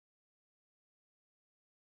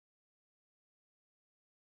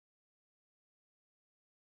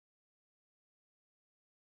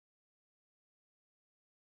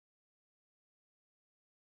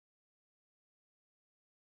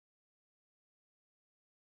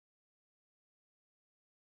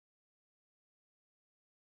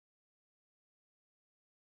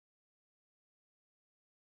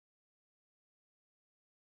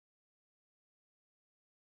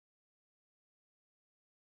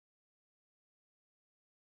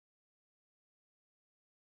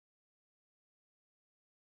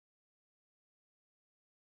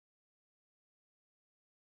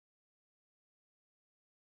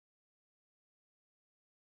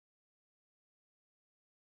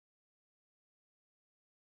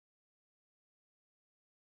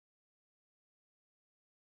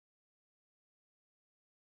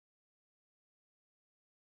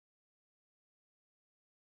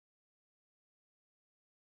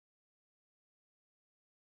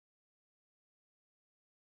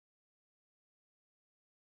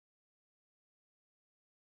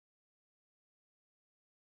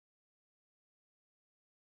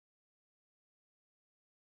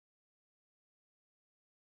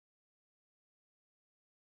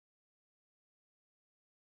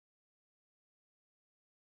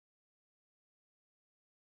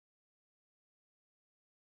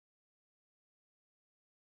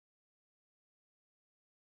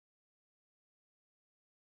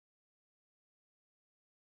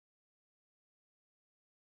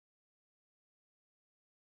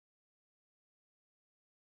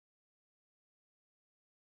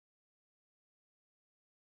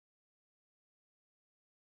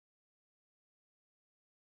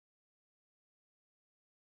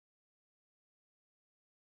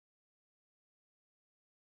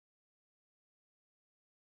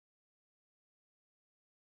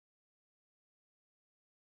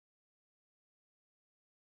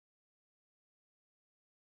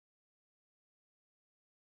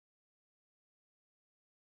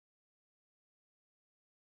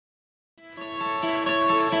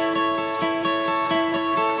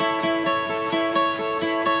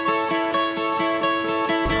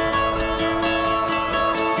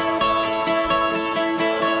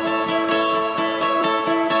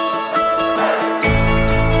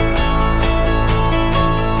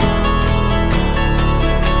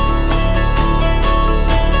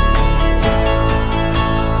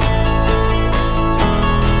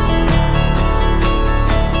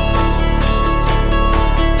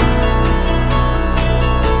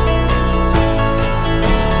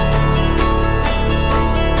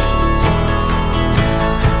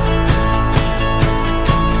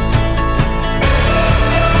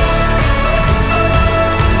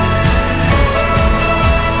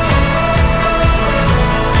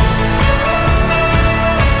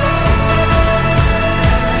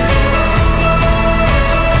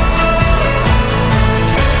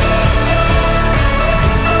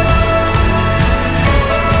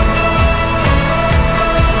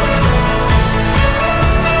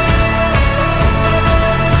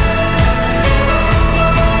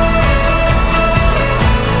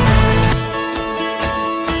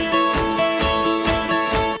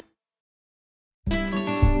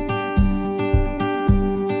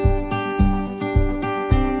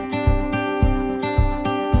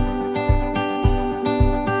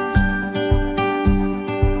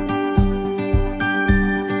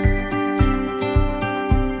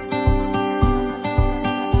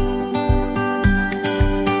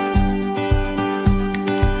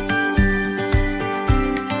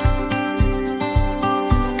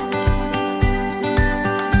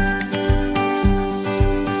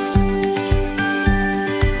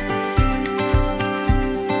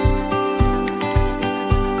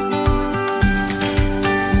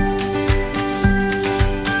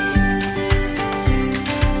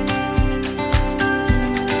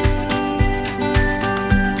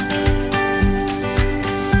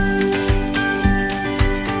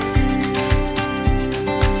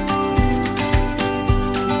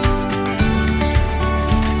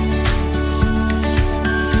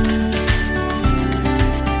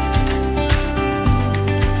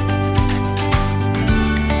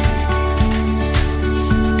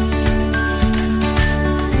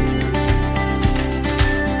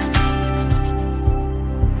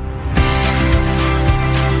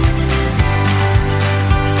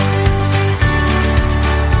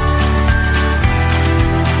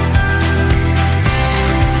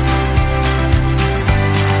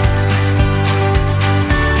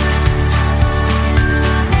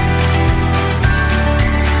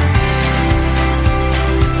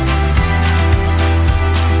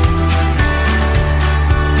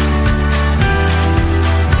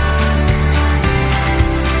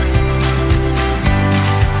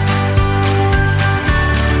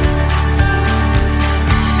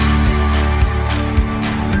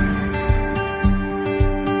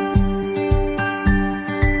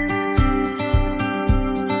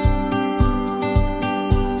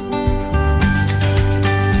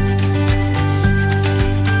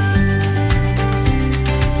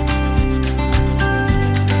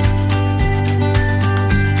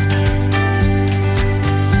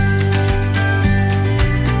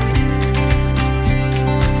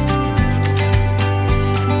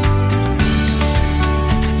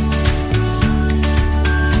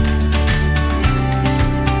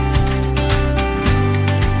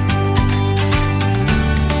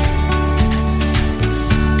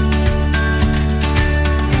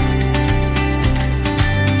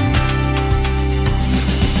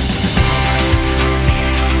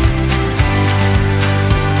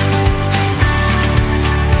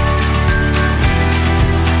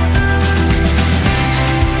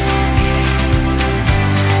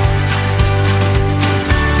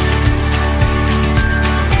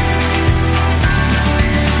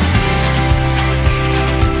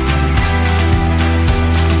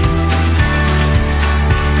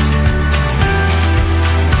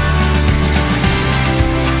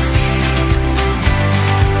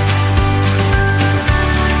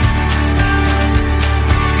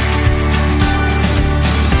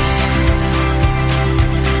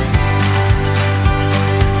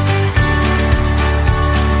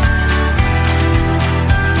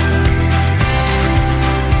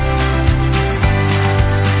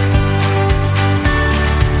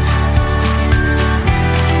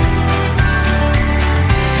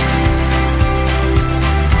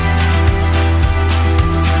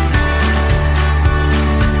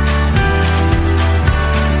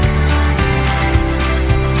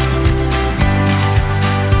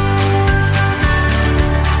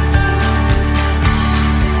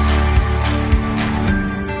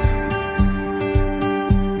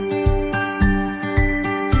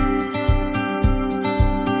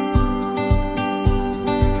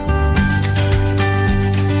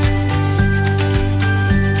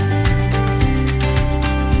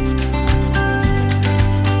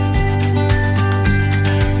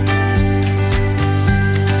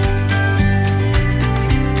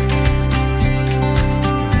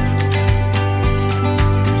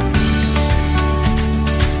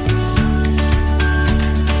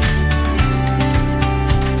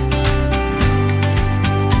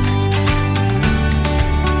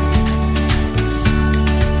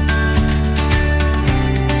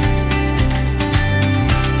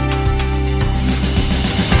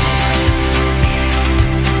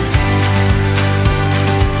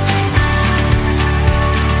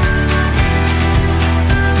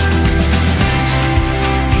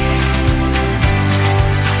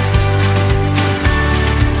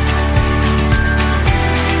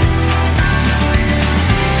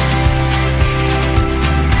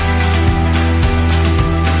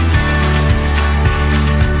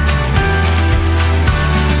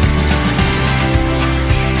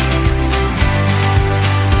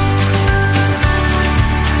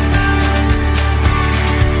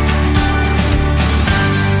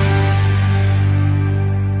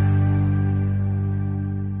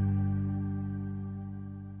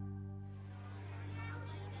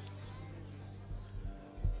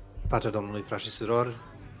Pacea Domnului, frați și surori,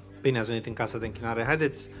 bine ați venit în casa de închinare.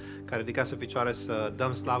 Haideți, ca ridicați pe picioare, să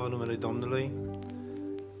dăm slavă numelui Domnului.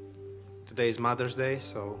 Today is Mother's Day,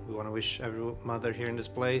 so we want to wish every mother here in this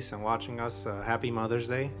place and watching us a happy Mother's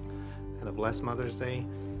Day and a blessed Mother's Day.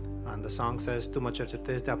 And the song says, Tu mă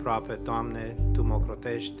cercetezi de aproape, Doamne, Tu mă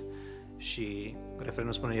ocrotești. Și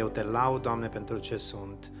refrenul spune, eu te laud, Doamne, pentru ce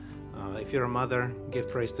sunt. If you're a mother, give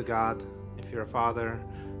praise to God. If you're a father,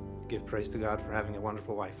 give praise to God for having a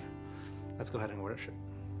wonderful wife. Let's go ahead and worship.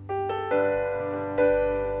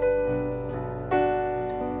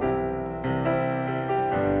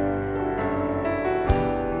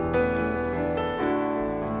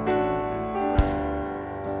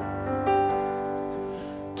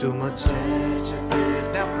 Tu mă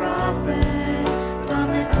cercetezi de aproape,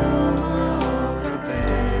 Doamne, Tu mă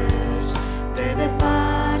ocrotești. De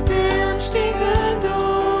departe îmi știi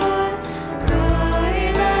gânduri,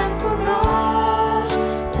 căile-mi cunoști.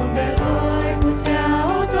 Unde voi putea,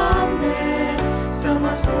 o Doamne, să mă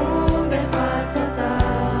ascund de fața Ta?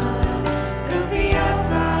 Că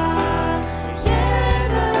viața e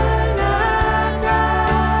în mâna Ta.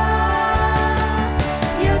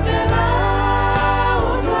 Eu te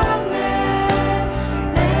laud, Doamne,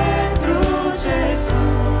 pentru ce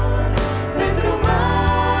sunt, pentru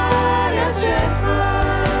marea jertfă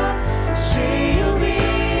și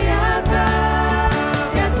iubirea Ta.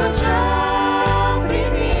 Viața ce-am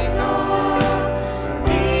primit-o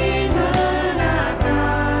din mâna Ta,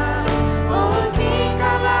 o închin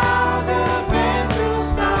ca laudă pentru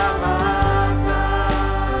slava Ta.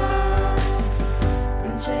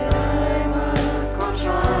 Când cei răi mă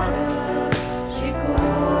înconjoară și cu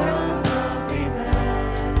ură mă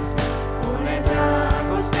privesc, pune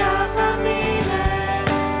dragostea Ta în mine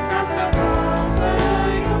ca să pot să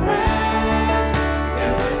iubesc.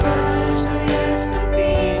 Eu te dăjduiesc în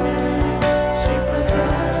Tine și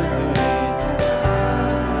făgăduința Ta.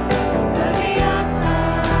 Că viața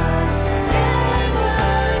e în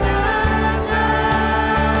mâna Ta.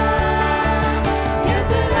 Eu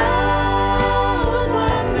te laud,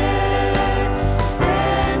 Doamne,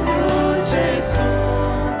 pentru ce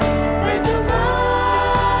sunt, pentru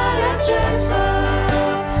marea jertfă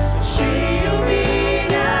și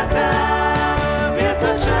iubirea Ta. Viața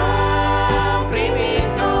ce-am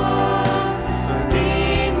primit-o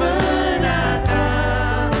din mâna Ta,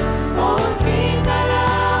 o închin ca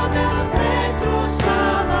laudă pentru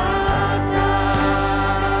slava Ta.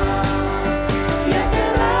 Eu te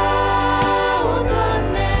laud,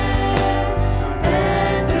 Doamne,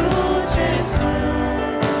 pentru ce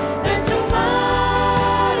sunt, pentru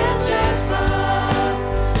marea jertfă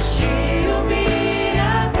și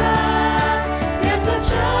iubirea Ta. Viața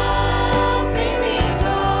ce-am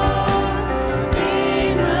primit-o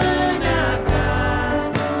din mâna Ta,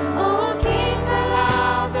 o închin ca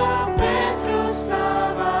laudă pentru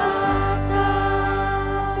slava Ta.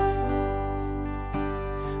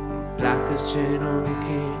 Pleacă-ți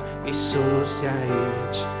genunchii, Iisus e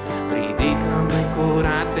aici, ridică-mi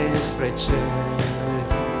curate spre cer.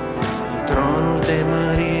 Tronul de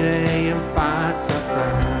mărire e în fața Ta,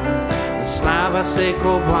 slava se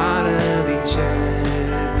coboară din cer.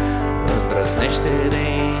 Îndrăznește de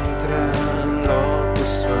intră în locul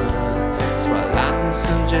sfânt, spălat în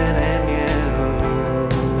sângele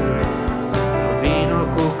mielului. Vino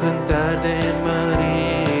cu cântări de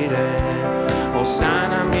mărire,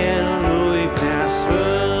 Osana mielului prea sfânt.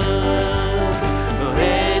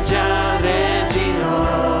 Regea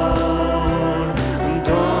regilor,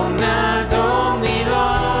 Domn al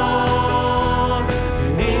domnilor,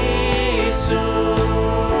 Iisus,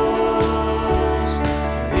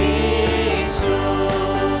 Iisus,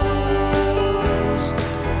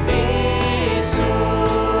 Iisus.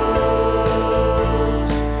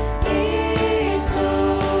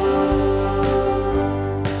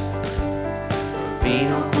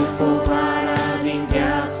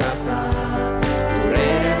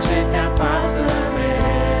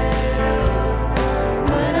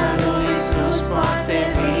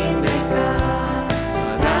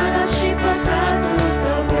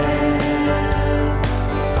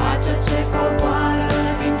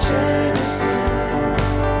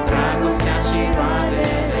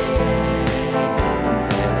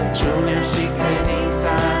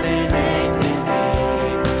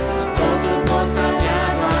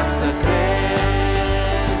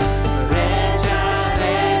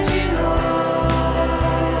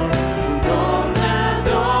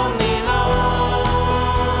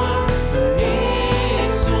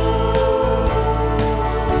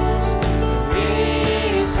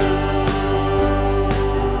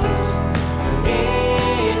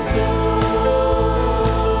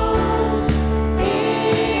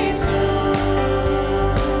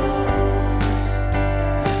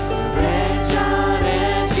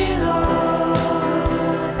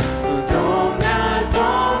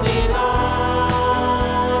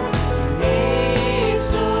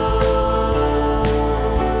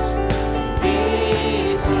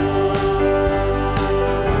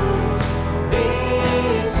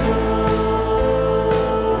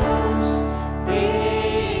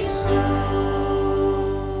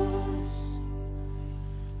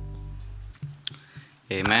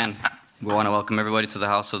 Welcome everybody to the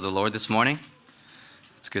house of the Lord this morning.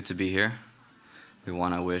 It's good to be here. We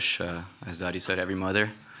want to wish, as Daddy said, every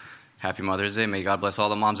mother, happy Mother's Day. May God bless all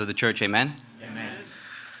the moms of the church. Amen? Amen.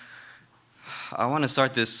 I want to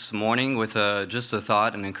start this morning with just a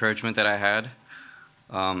thought and encouragement that I had.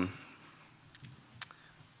 How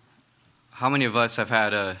many of us have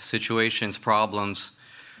had situations, problems,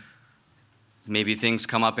 maybe things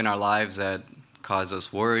come up in our lives that cause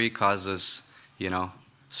us worry, cause us,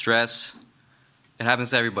 stress? It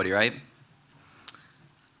happens to everybody, right?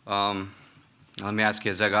 Let me ask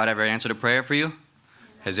you, has God ever answered a prayer for you?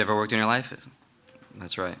 Has He ever worked in your life?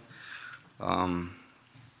 That's right.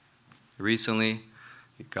 Recently,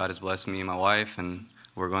 God has blessed me and my wife, and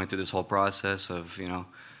we're going through this whole process of,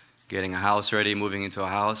 getting a house ready, moving into a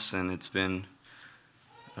house, and it's been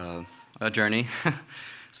a journey,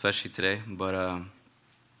 especially today. But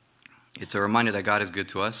it's a reminder that God is good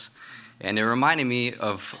to us. And it reminded me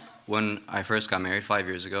of when I first got married 5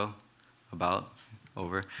 years ago, But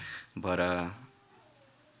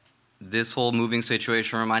this whole moving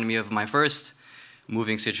situation reminded me of my first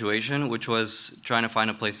moving situation, which was trying to find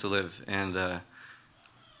a place to live. And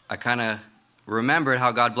I kind of remembered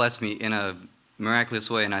how God blessed me in a miraculous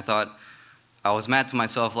way. And I thought, I was mad to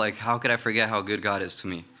myself, like, how could I forget how good God is to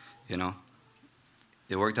me?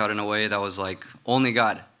 It worked out in a way that was like, only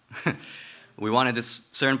God. We wanted this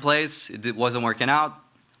certain place. It wasn't working out.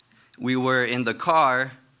 We were in the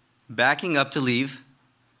car, backing up to leave.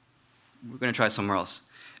 We're going to try somewhere else.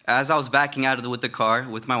 As I was backing out with the car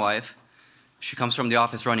with my wife, she comes from the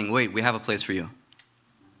office running, "Wait, we have a place for you."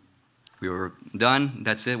 We were done.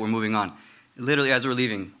 That's it. We're moving on. Literally, as we're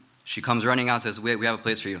leaving, she comes running out and says, "Wait, we have a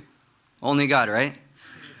place for you." Only God, right?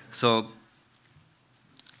 So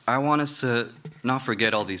I want us to not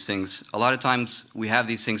forget all these things. A lot of times we have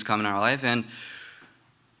these things come in our life, and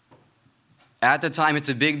at the time it's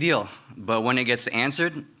a big deal. But when it gets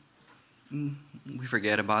answered, we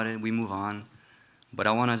forget about it. We move on. But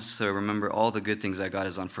I want us to remember all the good things that God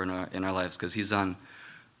has done in our lives, because He's done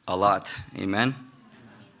a lot. Amen?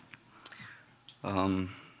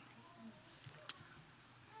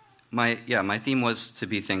 My theme was to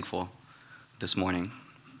be thankful this morning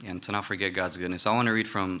and to not forget God's goodness. I want to read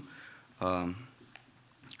from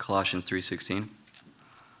Colossians 3:16.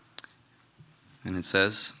 And it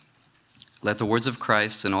says, "Let the words of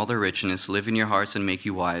Christ and all their richness live in your hearts and make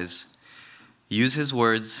you wise. Use His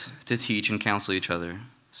words to teach and counsel each other.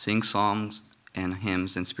 Sing psalms and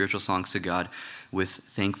hymns and spiritual songs to God with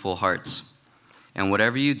thankful hearts. And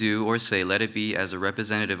whatever you do or say, let it be as a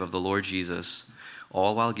representative of the Lord Jesus,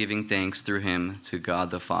 all while giving thanks through Him to God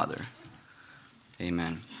the Father."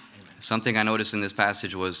 Amen. Something I noticed in this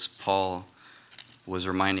passage was Paul was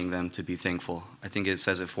reminding them to be thankful. I think it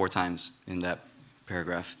says it 4 times in that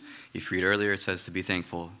paragraph. If you read earlier, it says to be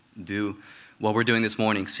thankful. Do what we're doing this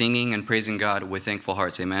morning, singing and praising God with thankful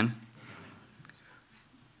hearts. Amen?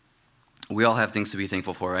 We all have things to be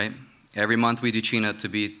thankful for, right? Every month we do China to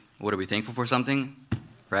be, what are we thankful for something?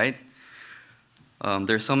 Right?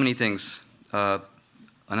 There's so many things.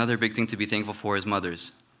 Another big thing to be thankful for is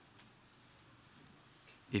mothers.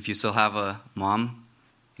 If you still have a mom,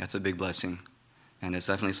 that's a big blessing. And it's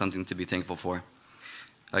definitely something to be thankful for.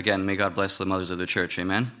 Again, may God bless the mothers of the church.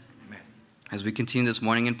 Amen? Amen. As we continue this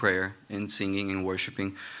morning in prayer, in singing and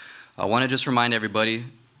worshiping, I want to just remind everybody,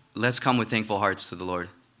 let's come with thankful hearts to the Lord.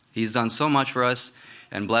 He's done so much for us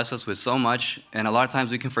and blessed us with so much. And a lot of times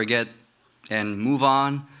we can forget and move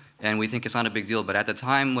on, and we think it's not a big deal. But at the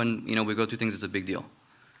time when we go through things, it's a big deal.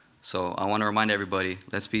 So I want to remind everybody,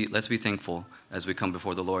 let's be thankful as we come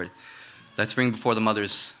before the Lord. Let's bring before the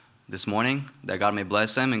mothers this morning, that God may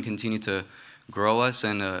bless them and continue to grow us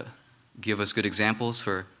and give us good examples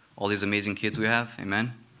for all these amazing kids we have.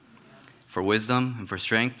 Amen. For wisdom and for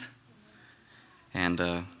strength. And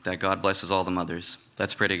that God blesses all the mothers.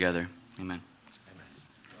 Let's pray together. Amen.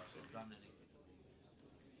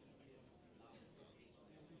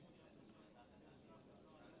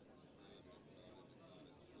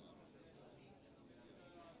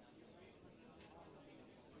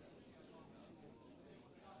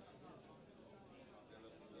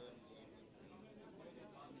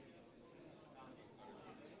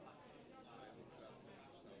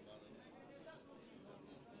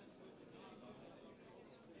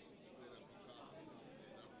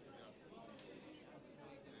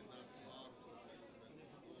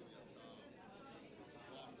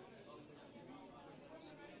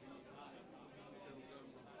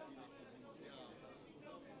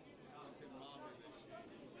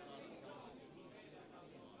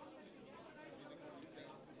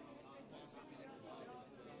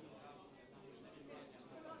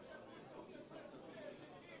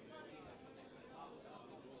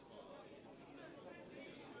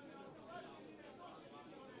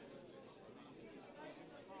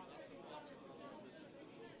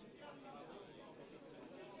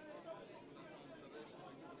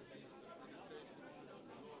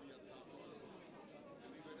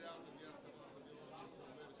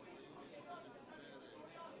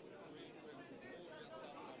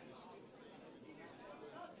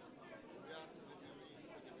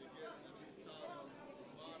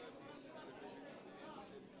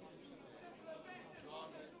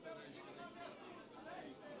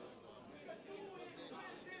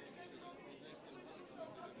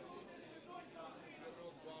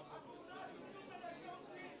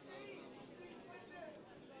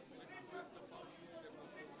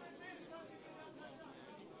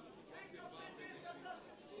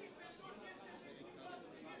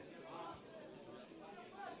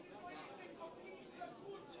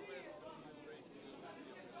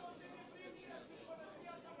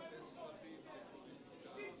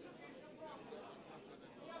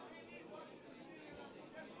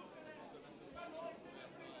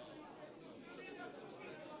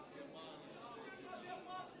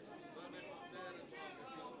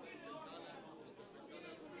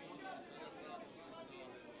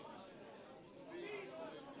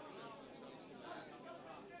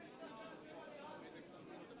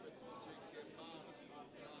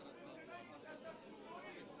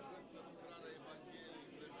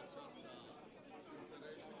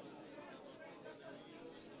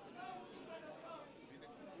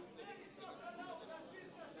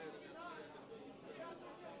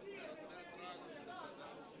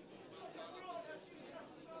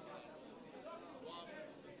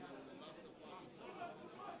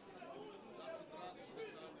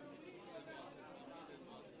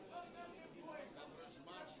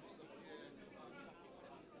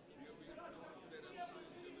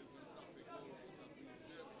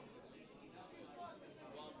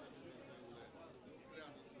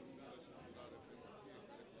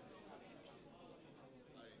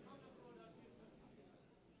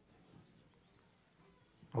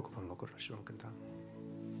 locuri și vom cânta.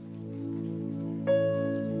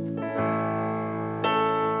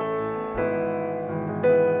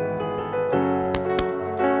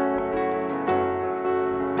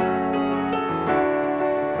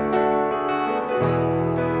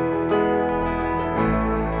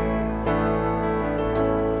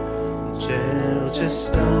 Cel ce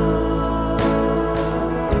stă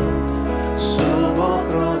sub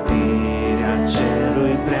ocrotirea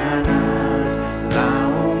celui preanalt, la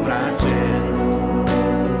umbra cerului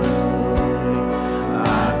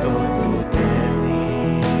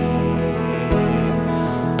atotputernic,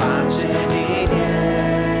 face din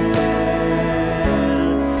el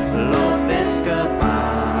loc de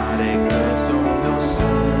scăpare, căci Domnul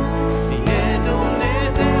Sfânt e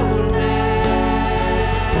Dumnezeul meu,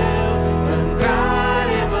 în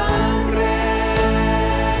care mă încred.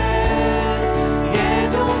 E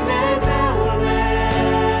Dumnezeul meu,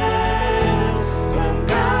 în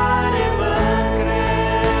care mă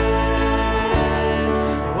încred.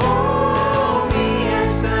 O mie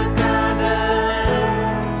să cadă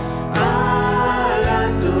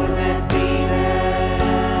alături de tine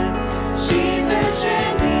și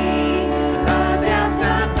 10.000 la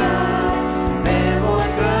dreapta ta, ne vor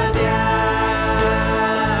cădea.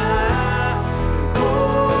 Cu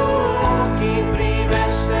ochii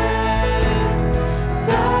privește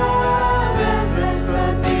să vezi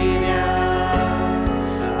răsplătirea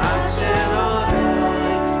acelor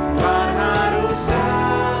răi, doar harul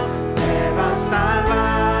său te va salva.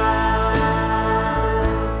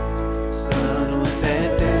 Să nu te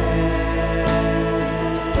temi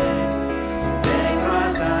de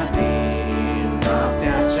groaza din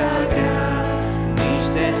noaptea cea grea, nici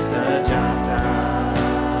de săgeata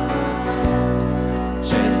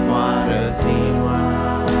ce zboară ziua,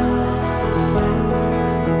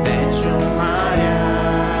 de ciumarea,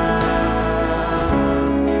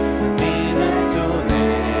 nici de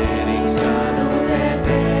întuneric. Să nu te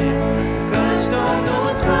temi, căci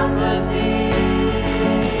Domnul-ți va păzi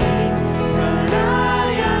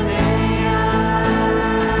cărarea de ea,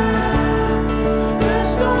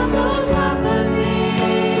 căci Domnul-ți va păzi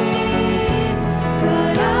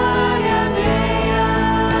cărarea de ea.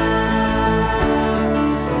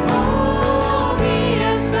 O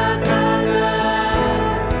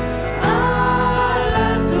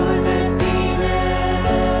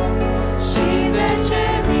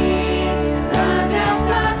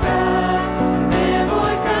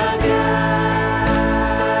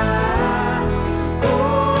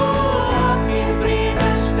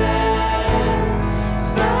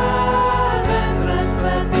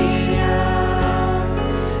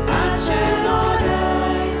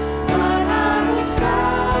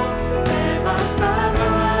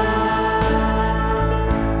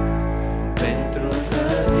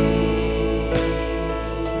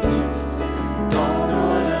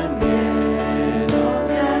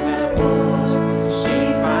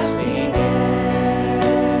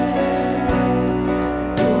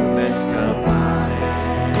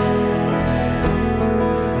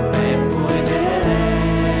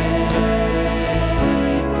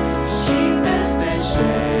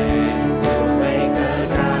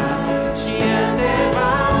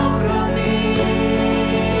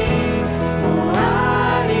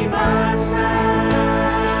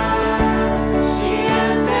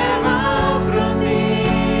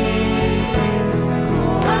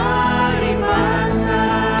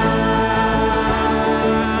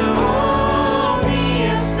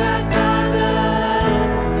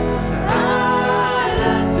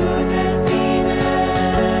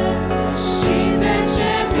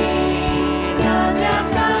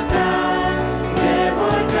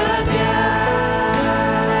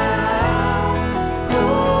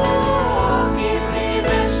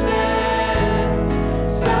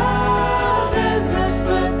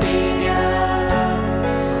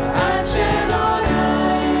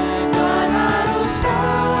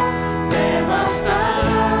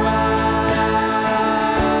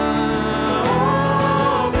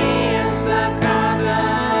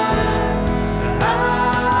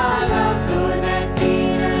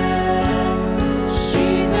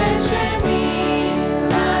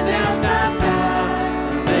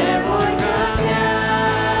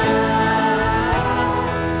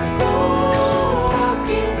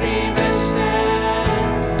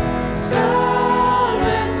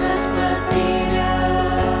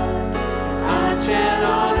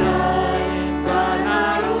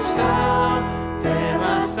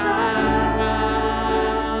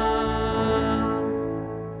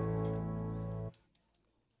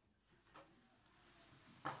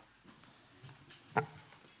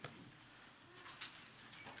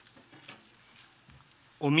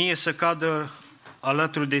 1.000 să cadă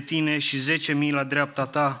alături de tine și 10.000 la dreapta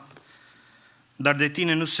ta, dar de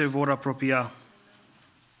tine nu se vor apropia.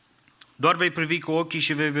 Doar vei privi cu ochii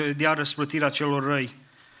și vei vedea răsplătirea celor răi,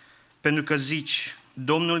 pentru că zici,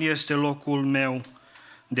 Domnul este locul meu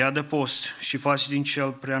de adăpost și faci din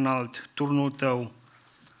cel prea înalt turnul tău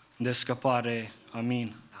de scăpare.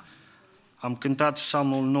 Amin. Am cântat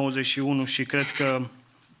Psalmul 91 și cred că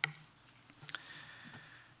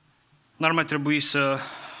n-ar mai trebui să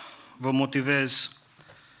vă motivez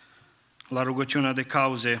la rugăciunea de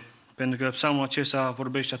cauze, pentru că psalmul acesta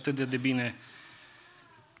vorbește atât de bine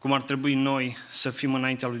cum ar trebui noi să fim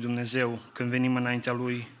înaintea lui Dumnezeu când venim înaintea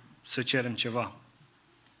Lui să cerem ceva.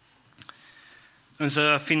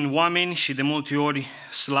 Însă, fiind oameni și de multe ori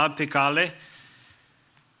slabi pe cale,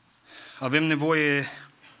 avem nevoie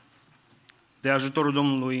de ajutorul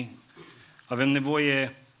Domnului, avem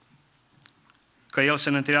nevoie ca El să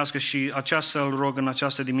ne întărească și aceasta îl rog în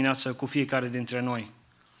această dimineață cu fiecare dintre noi.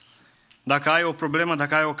 Dacă ai o problemă,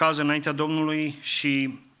 dacă ai o cauză înaintea Domnului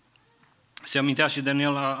și se amintea și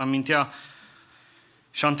Daniel amintea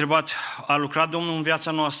și a întrebat, a lucrat Domnul în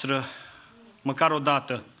viața noastră măcar o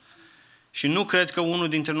dată? Și nu cred că unul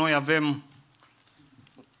dintre noi avem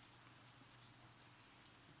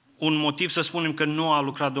un motiv să spunem că nu a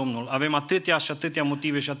lucrat Domnul. Avem atâtea și atâtea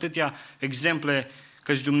motive și atâtea exemple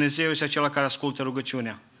că și Dumnezeu este acela care ascultă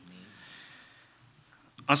rugăciunea.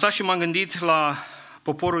 Am stat și m-am gândit la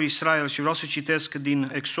poporul Israel și vreau să citesc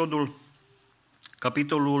din Exodul,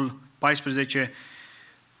 capitolul 14,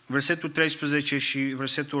 versetul 13 și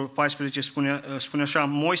versetul 14 spune așa: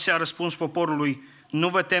 Moise a răspuns poporului, nu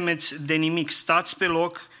vă temeți de nimic, stați pe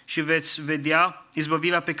loc și veți vedea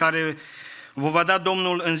izbăvirea pe care vă va da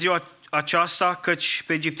Domnul în ziua aceasta, căci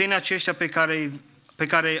pe egiptenii aceștia pe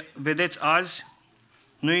care vedeți azi,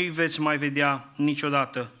 nu îi veți mai vedea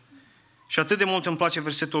niciodată. Și atât de mult îmi place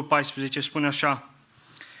versetul 14, spune așa: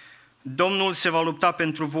 Domnul se va lupta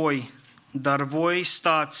pentru voi, dar voi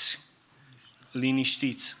stați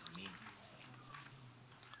liniștiți.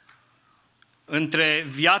 Între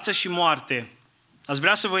viață și moarte, ați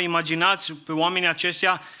vrea să vă imaginați pe oamenii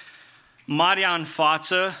aceștia, marea în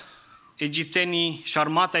față, egiptenii și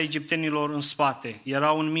armata egiptenilor în spate,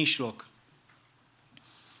 erau în mijloc.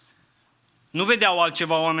 Nu vedeau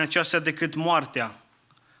altceva oamenii aceștia decât moartea.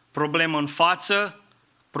 Problemă în față,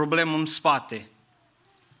 problemă în spate.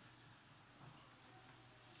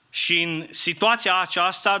 Și în situația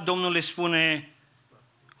aceasta, Domnul le spune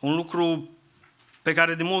un lucru pe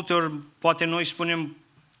care de multe ori poate noi spunem,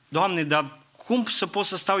 Doamne, dar cum să pot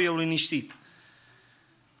să stau eu liniștit?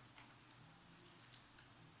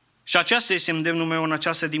 Și aceasta este îndemnul meu în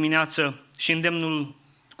această dimineață și îndemnul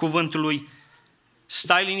cuvântului.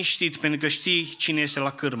 Stai liniștit pentru că știi cine este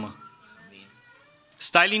la cârmă.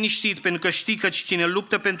 Stai liniștit pentru că știi că cine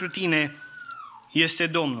luptă pentru tine este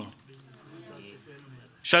Domnul.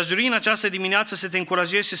 Și aș dori în această dimineață să te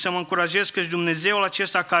încurajez și să mă încurajez că Dumnezeul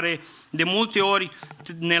acesta care de multe ori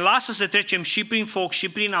ne lasă să trecem și prin foc și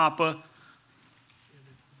prin apă,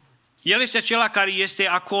 El este acela care este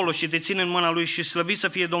acolo și te ține în mâna Lui și slăvit să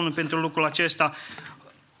fie Domnul pentru lucrul acesta.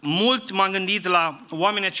 Mult m-am gândit la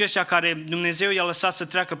oamenii aceștia care Dumnezeu i-a lăsat să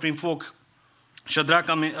treacă prin foc.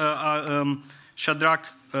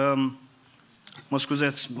 Șadrac, mă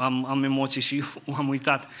scuzați, am emoții și am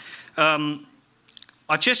uitat.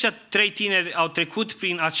 Aceștia 3 tineri au trecut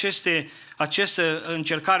prin această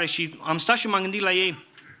încercare și am stat și m-am gândit la ei.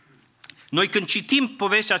 Noi când citim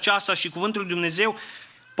povestea aceasta și cuvântul lui Dumnezeu,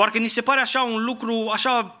 parcă ni se pare așa un lucru,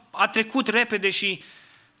 așa a trecut repede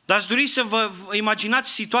dar aș dori să vă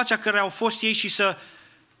imaginați situația care au fost ei și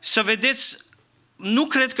să vedeți, nu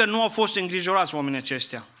cred că nu au fost îngrijorați oamenii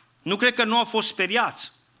aceștia. Nu cred că nu au fost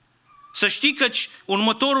speriați. Să știi că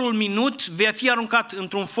următorul minut vei fi aruncat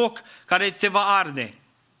într-un foc care te va arde.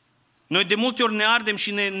 Noi de multe ori ne ardem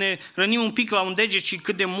și ne rănim un pic la un deget și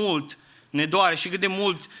cât de mult ne doare și cât de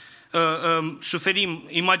mult suferim.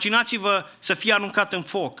 Imaginați-vă să fie aruncat în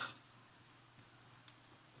foc.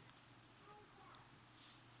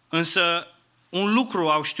 Însă un lucru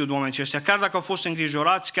au știut oamenii aceștia, chiar dacă au fost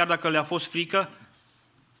îngrijorați, chiar dacă le-a fost frică,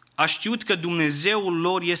 a știut că Dumnezeul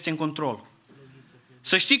lor este în control.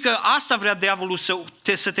 Să știi că asta vrea diavolul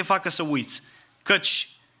să te facă să uiți. Căci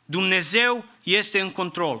Dumnezeu este în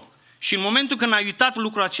control. Și în momentul când ai uitat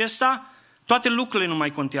lucrul acesta, toate lucrurile nu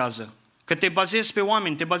mai contează. Că te bazezi pe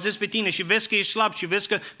oameni, te bazezi pe tine și vezi că ești slab și vezi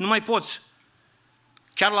că nu mai poți.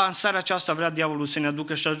 Chiar la lansarea aceasta vrea diavolul să ne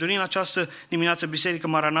aducă și aș dori în această dimineață Biserică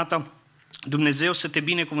Maranata Dumnezeu să te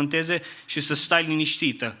binecuvânteze și să stai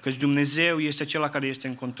liniștită, căci Dumnezeu este acela care este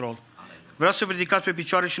în control. Vreau să vă ridicați pe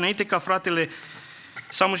picioare și înainte ca fratele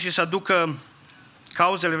Samu și să aducă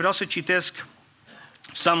cauzele, vreau să citesc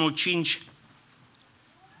Psalmul 5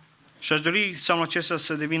 și aș dori psalmul acesta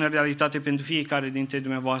să devină realitate pentru fiecare dintre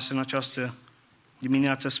dumneavoastră în această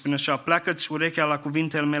dimineață. Spune așa: pleacă-ți urechea la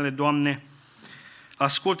cuvintele mele, Doamne,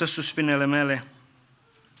 ascultă suspinele mele,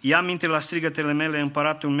 ia aminte la strigătele mele,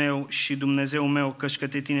 Împăratul meu și Dumnezeul meu, căci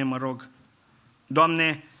către Tine mă rog.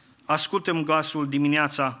 Doamne, ascultă-mi glasul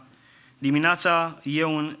dimineața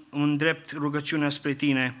eu în drept rugăciunea spre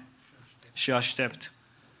Tine și aștept.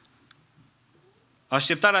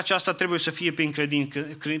 Așteptarea aceasta trebuie să fie prin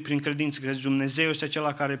credință, că Dumnezeu este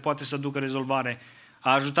acela care poate să ducă rezolvare.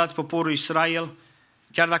 A ajutat poporul Israel,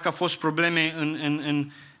 chiar dacă au fost probleme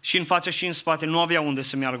și în față și în spate, nu aveau unde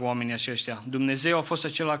să meargă oamenii aceștia. Dumnezeu a fost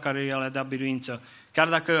acela care le-a dat biruință. Chiar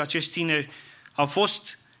dacă acești tineri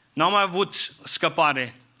n-au mai avut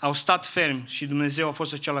scăpare, au stat fermi și Dumnezeu a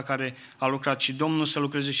fost acela care a lucrat și Domnul să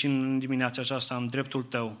lucreze și în dimineața aceasta în dreptul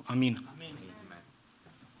Tău. Amin.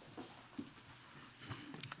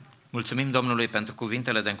 Mulțumim Domnului pentru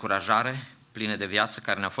cuvintele de încurajare pline de viață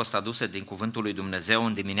care ne-au fost aduse din cuvântul lui Dumnezeu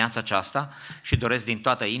în dimineața aceasta și doresc din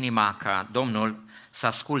toată inima ca Domnul să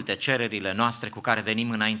asculte cererile noastre cu care venim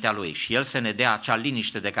înaintea Lui și El să ne dea acea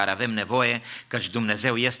liniște de care avem nevoie, căci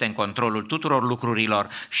Dumnezeu este în controlul tuturor lucrurilor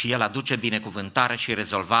și El aduce binecuvântare și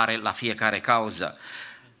rezolvare la fiecare cauză.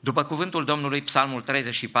 După cuvântul Domnului, Psalmul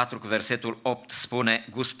 34 cu versetul 8 spune: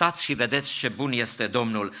 gustați și vedeți ce bun este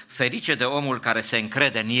Domnul, ferice de omul care se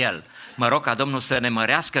încrede în El. Mă rog ca Domnul să ne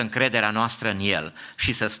mărească încrederea noastră în El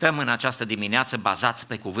și să stăm în această dimineață bazați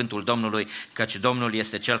pe cuvântul Domnului, căci Domnul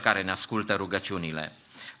este Cel care ne ascultă rugăciunile.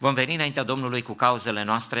 Vom veni înaintea Domnului cu cauzele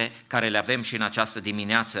noastre care le avem și în această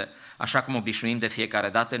dimineață. Așa cum obișnuim de fiecare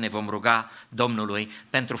dată, ne vom ruga Domnului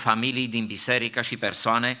pentru familii din biserică și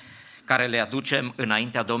persoane care le aducem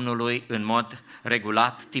înaintea Domnului în mod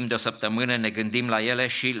regulat, timp de o săptămână ne gândim la ele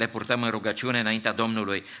și le purtăm în rugăciune înaintea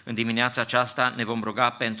Domnului. În dimineața aceasta ne vom ruga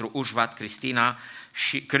pentru Ușvat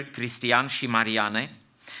Cristian și Mariane,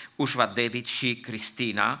 Ușvat David și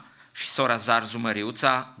Cristina și sora Zarzu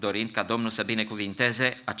Măriuța, dorind ca Domnul să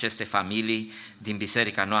binecuvinteze aceste familii din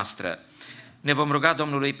biserica noastră. Ne vom ruga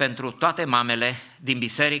Domnului pentru toate mamele din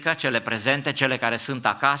biserică, cele prezente, cele care sunt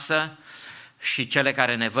acasă, și cele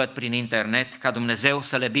care ne văd prin internet, ca Dumnezeu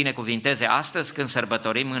să le binecuvinteze astăzi când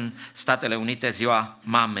sărbătorim în Statele Unite ziua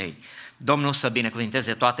mamei. Domnul să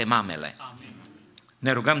binecuvinteze toate mamele. Amin.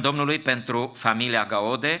 Ne rugăm Domnului pentru familia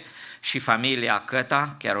Gaode și familia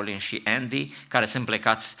Căta, Carolyn și Andy, care sunt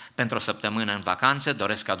plecați pentru o săptămână în vacanță.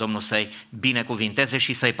 Doresc ca Domnul să-i binecuvinteze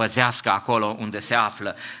și să-i păzească acolo unde se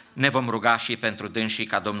află. Ne vom ruga și pentru dânsii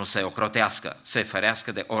ca Domnul să-i ocrotească, să-i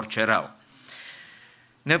ferească de orice rău.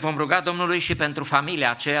 Ne vom ruga Domnului și pentru familia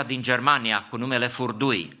aceea din Germania cu numele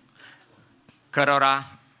Furdui, cărora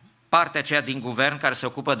partea aceea din guvern care se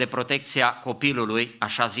ocupă de protecția copilului,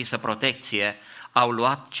 așa zisă protecție, au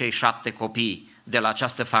luat cei 7 copii de la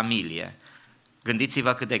această familie.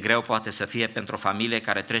 Gândiți-vă cât de greu poate să fie pentru o familie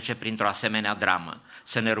care trece printr-o asemenea dramă.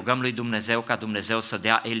 Să ne rugăm lui Dumnezeu ca Dumnezeu să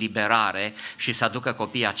dea eliberare și să aducă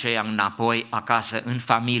copiii aceia înapoi acasă în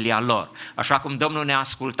familia lor. Așa cum Domnul ne-a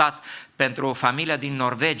ascultat pentru o familie din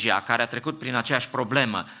Norvegia care a trecut prin aceeași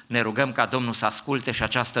problemă, ne rugăm ca Domnul să asculte și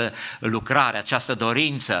această lucrare, această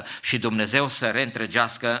dorință și Dumnezeu să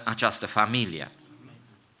reîntregească această familie.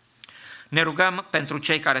 Ne rugăm pentru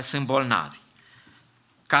cei care sunt bolnavi.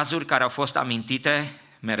 Cazuri care au fost amintite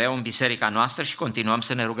mereu în biserica noastră și continuăm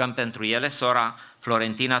să ne rugăm pentru ele. Sora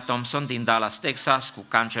Florentina Thompson din Dallas, Texas, cu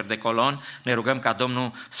cancer de colon, ne rugăm ca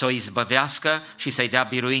Domnul să o izbăvească și să-i dea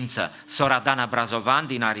biruință. Sora Dana Brazovan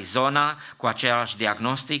din Arizona, cu același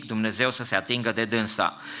diagnostic, Dumnezeu să se atingă de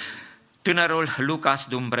dânsa. Tânărul Lucas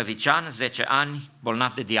Dumbrăvician, 10 ani,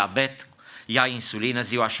 bolnav de diabet, ia insulină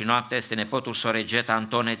ziua și noaptea, este nepotul sorei Geta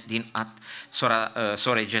Antone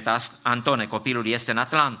sorei Geta Antone, copilul este în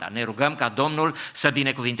Atlanta. Ne rugăm ca Domnul să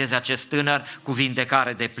binecuvinteze acest tânăr cu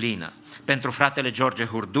vindecare deplină. Pentru fratele George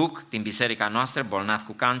Hurduc din biserica noastră, bolnav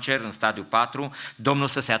cu cancer în stadiu 4, Domnul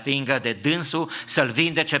să se atingă de dânsul, să-l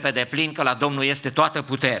vindece pe deplin, că la Domnul este toată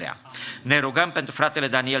puterea. Ne rugăm pentru fratele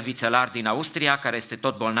Daniel Vițelar din Austria, care este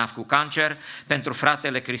tot bolnav cu cancer, pentru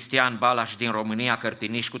fratele Cristian Balaș din România,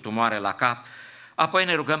 cărpiniș cu tumoare la cap. Apoi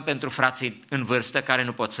ne rugăm pentru frații în vârstă care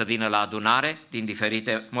nu pot să vină la adunare din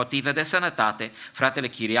diferite motive de sănătate, fratele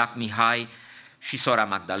Chiriac Mihai și sora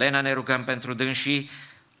Magdalena, ne rugăm pentru dânsii.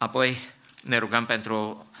 Apoi ne rugăm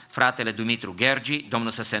pentru fratele Dumitru Ghergi,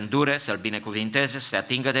 Domnul să se îndure, să-l binecuvinteze, să se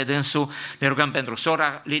atingă de dânsul. Ne rugăm pentru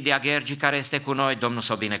sora Lidia Ghergi, care este cu noi, Domnul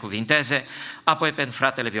să o binecuvinteze. Apoi pentru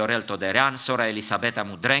fratele Viorel Toderean, sora Elisabeta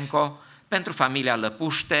Mudrenco, pentru familia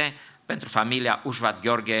Lăpuște, pentru familia Ușvat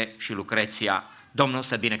Gheorghe și Lucreția Domnul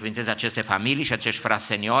să binecuvinteze aceste familii și acești frați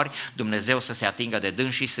seniori, Dumnezeu să se atingă de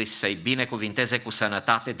dânsii și să-i binecuvinteze cu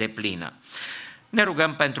sănătate deplină. Ne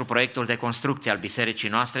rugăm pentru proiectul de construcție al bisericii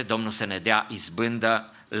noastre, Domnul să ne dea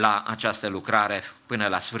izbândă la această lucrare până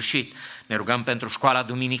la sfârșit. Ne rugăm pentru școala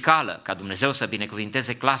duminicală, ca Dumnezeu să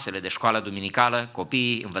binecuvinteze clasele de școală duminicală,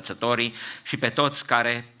 copiii, învățătorii și pe toți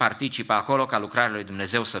care participă acolo, ca lucrarea lui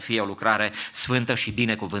Dumnezeu să fie o lucrare sfântă și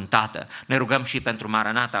binecuvântată. Ne rugăm și pentru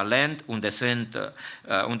Maranatha Land,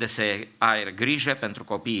 unde se are grijă pentru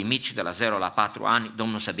copiii mici de la 0 la 4 ani.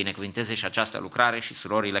 Domnul să binecuvinteze și această lucrare și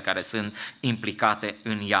surorile care sunt implicate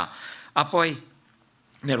în ea. Apoi,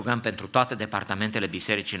 ne rugăm pentru toate departamentele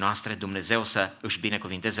bisericii noastre, Dumnezeu să își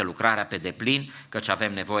binecuvinteze lucrarea pe deplin, căci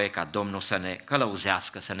avem nevoie ca Domnul să ne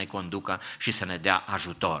călăuzească, să ne conducă și să ne dea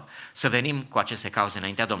ajutor. Să venim cu aceste cauze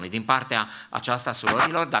înaintea Domnului. Din partea aceasta,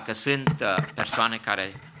 surorilor, dacă sunt persoane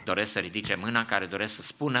care doresc să ridice mâna, care doresc să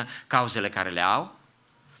spună cauzele care le au,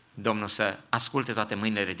 Domnul să asculte toate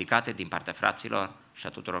mâinile ridicate din partea fraților și a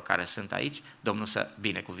tuturor care sunt aici, Domnul să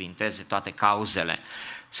binecuvinteze toate cauzele.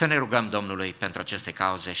 Să ne rugăm Domnului pentru aceste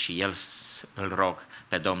cauze și El îl rog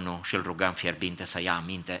pe Domnul și îl rugăm fierbinte să ia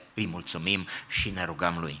aminte, îi mulțumim și ne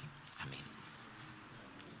rugăm Lui. Amin.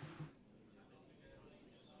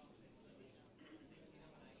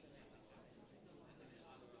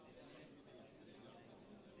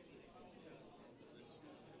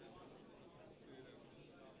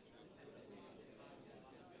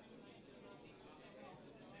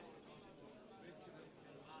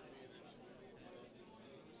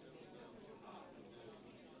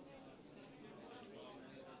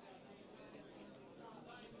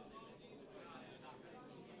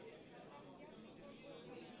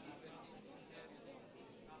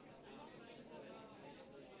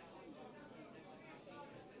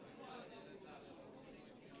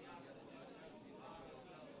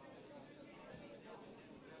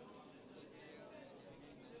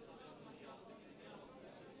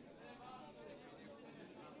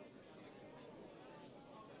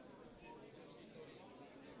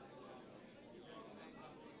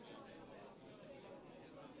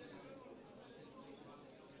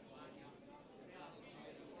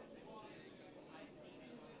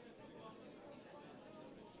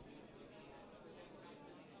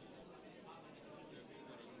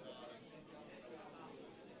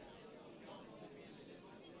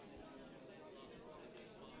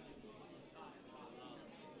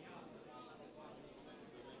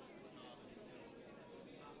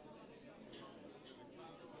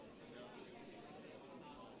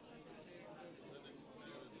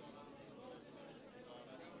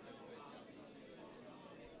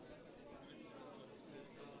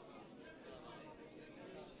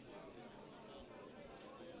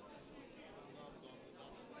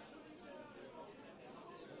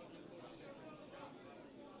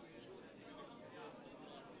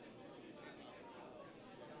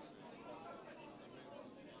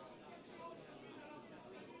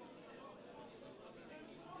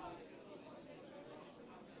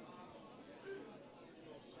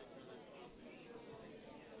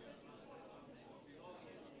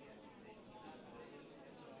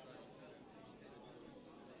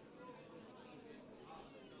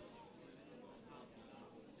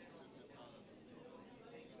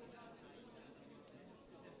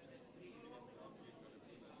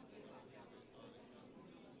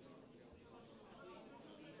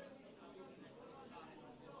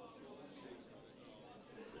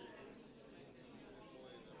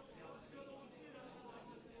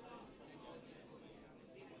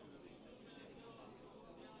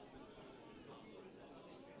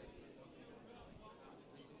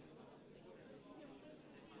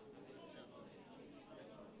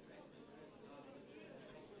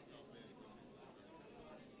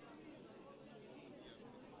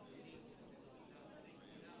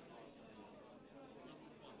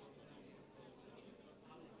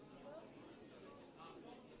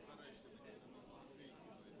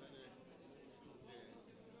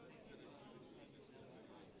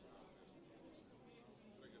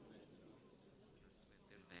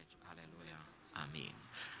 Amin.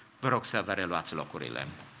 Vă rog să vă reluați locurile.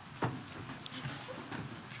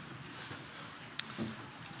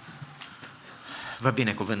 Vă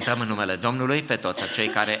binecuvântăm în numele Domnului pe toți cei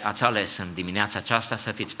care ați ales în dimineața aceasta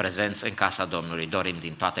să fiți prezenți în casa Domnului. Dorim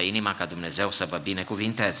din toată inima ca Dumnezeu să vă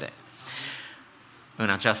binecuvinteze. În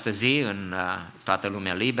această zi, în toată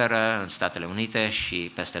lumea liberă, în Statele Unite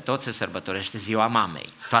și peste tot se sărbătorește Ziua Mamei.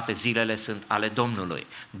 Toate zilele sunt ale Domnului,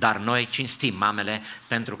 dar noi cinstim mamele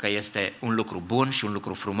pentru că este un lucru bun și un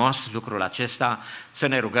lucru frumos, lucrul acesta, să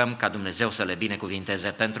ne rugăm ca Dumnezeu să le binecuvinteze,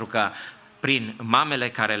 pentru că prin mamele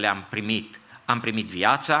care le-am primit am primit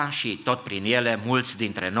viața și tot prin ele mulți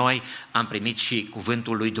dintre noi am primit și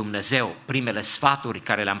cuvântul lui Dumnezeu. Primele sfaturi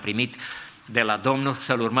care le-am primit de la Domnul,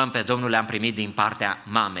 să-L urmăm pe Domnul, le-am primit din partea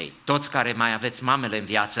mamei. Toți care mai aveți mamele în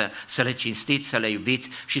viață, să le cinstiți, să le iubiți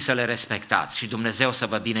și să le respectați. Și Dumnezeu să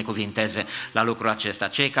vă binecuvinteze la lucrul acesta.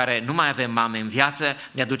 Cei care nu mai avem mame în viață,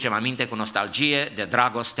 ne aducem aminte cu nostalgie de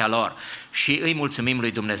dragostea lor. Și îi mulțumim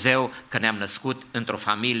lui Dumnezeu că ne-am născut într-o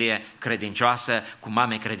familie credincioasă, cu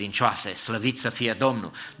mame credincioase. Slăvit să fie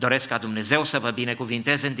Domnul! Doresc ca Dumnezeu să vă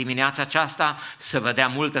binecuvinteze în dimineața aceasta, să vă dea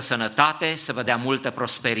multă sănătate, să vă dea multă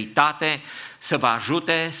prosperitate, să vă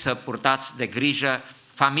ajute să purtați de grijă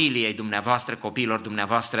familiei dumneavoastră, copiilor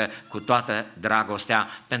dumneavoastră cu toată dragostea,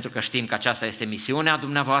 pentru că știm că aceasta este misiunea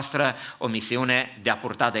dumneavoastră, o misiune de a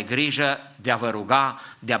purta de grijă, de a vă ruga,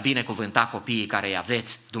 de a binecuvânta copiii care îi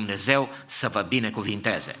aveți. Dumnezeu să vă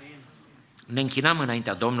binecuvinteze! Ne închinăm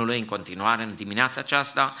înaintea Domnului în continuare în dimineața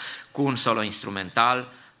aceasta cu un solo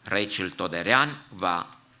instrumental. Rachel Toderean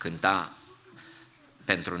va cânta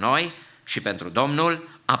pentru noi și pentru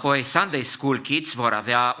Domnul. Apoi Sunday School Kids vor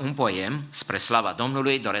avea un poem spre slava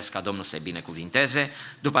Domnului, doresc ca Domnul să-i binecuvinteze.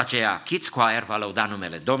 După aceea Kids Choir va lăuda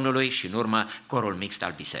numele Domnului și în urmă corul mixt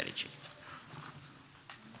al bisericii.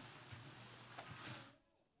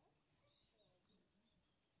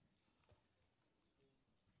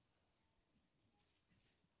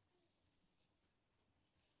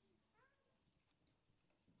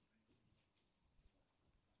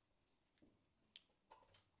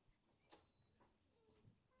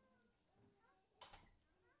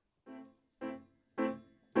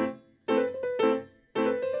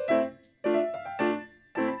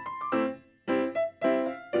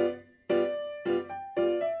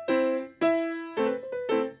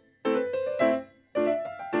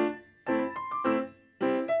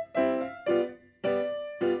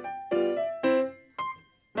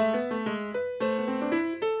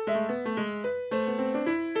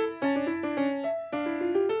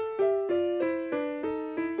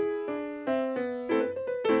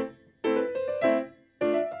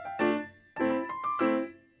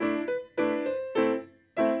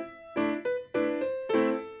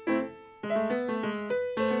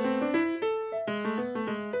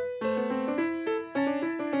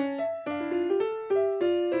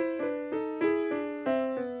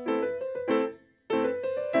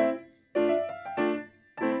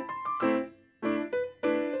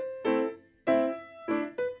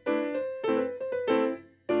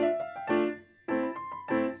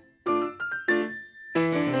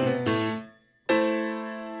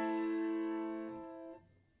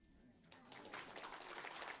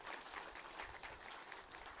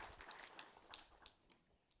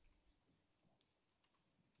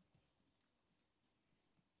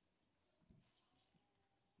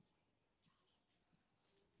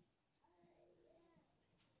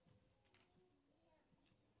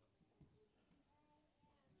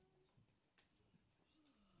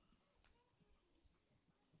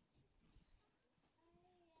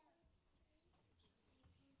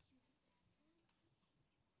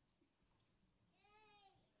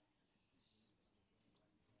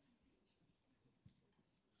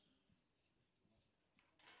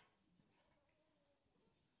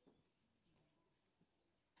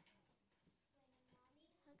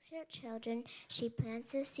 Her children, she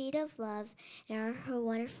plants the seed of love, and all her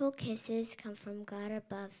wonderful kisses come from God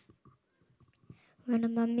above. When a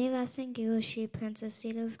mommy laughs and giggles, she plants a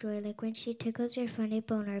seed of joy, like when she tickles your funny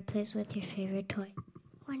bone or plays with your favorite toy.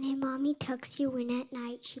 When a mommy tucks you in at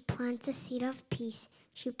night, she plants a seed of peace.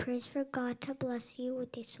 She prays for God to bless you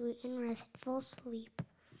with a sweet and restful sleep.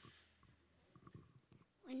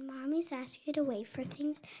 When mommies ask you to wait for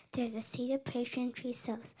things, there's a seed of patience she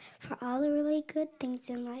sows. For all the really good things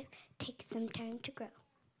in life, take some time to grow.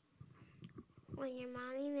 When your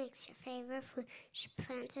mommy makes your favorite food, she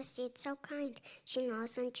plants a seed so kind. She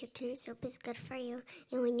knows when chicken soup is good for you,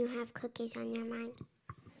 and when you have cookies on your mind.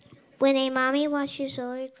 When a mommy washes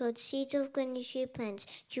all your clothes, seeds of goodness she plants.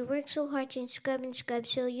 She works so hard and scrub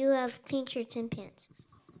so you have clean shirts and pants.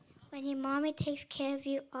 When your mommy takes care of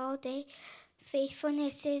you all day,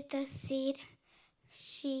 faithfulness is the seed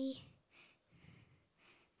she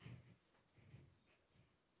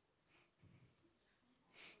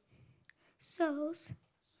sows.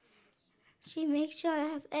 She makes sure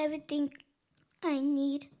I have everything I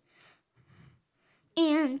need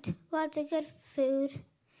and lots of good food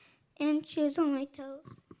and shoes on my toes.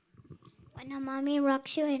 When a mommy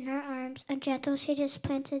rocks you in her arms, a gentle she just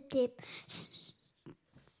plants a deep.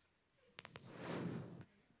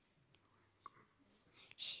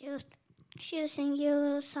 She'll sing you a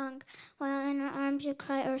little song while in her arms you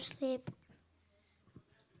cry or sleep.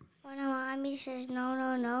 When a mommy says no,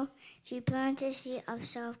 no, no, she plants a seed of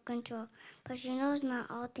self-control. But she knows not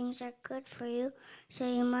all things are good for you, so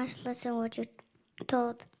you must listen what you're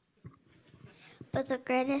told. But the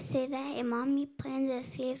greatest say that a mommy plants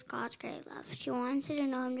a seed of God's great love. She wants you to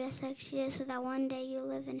know him just like she did, so that one day you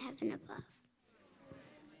live in heaven above.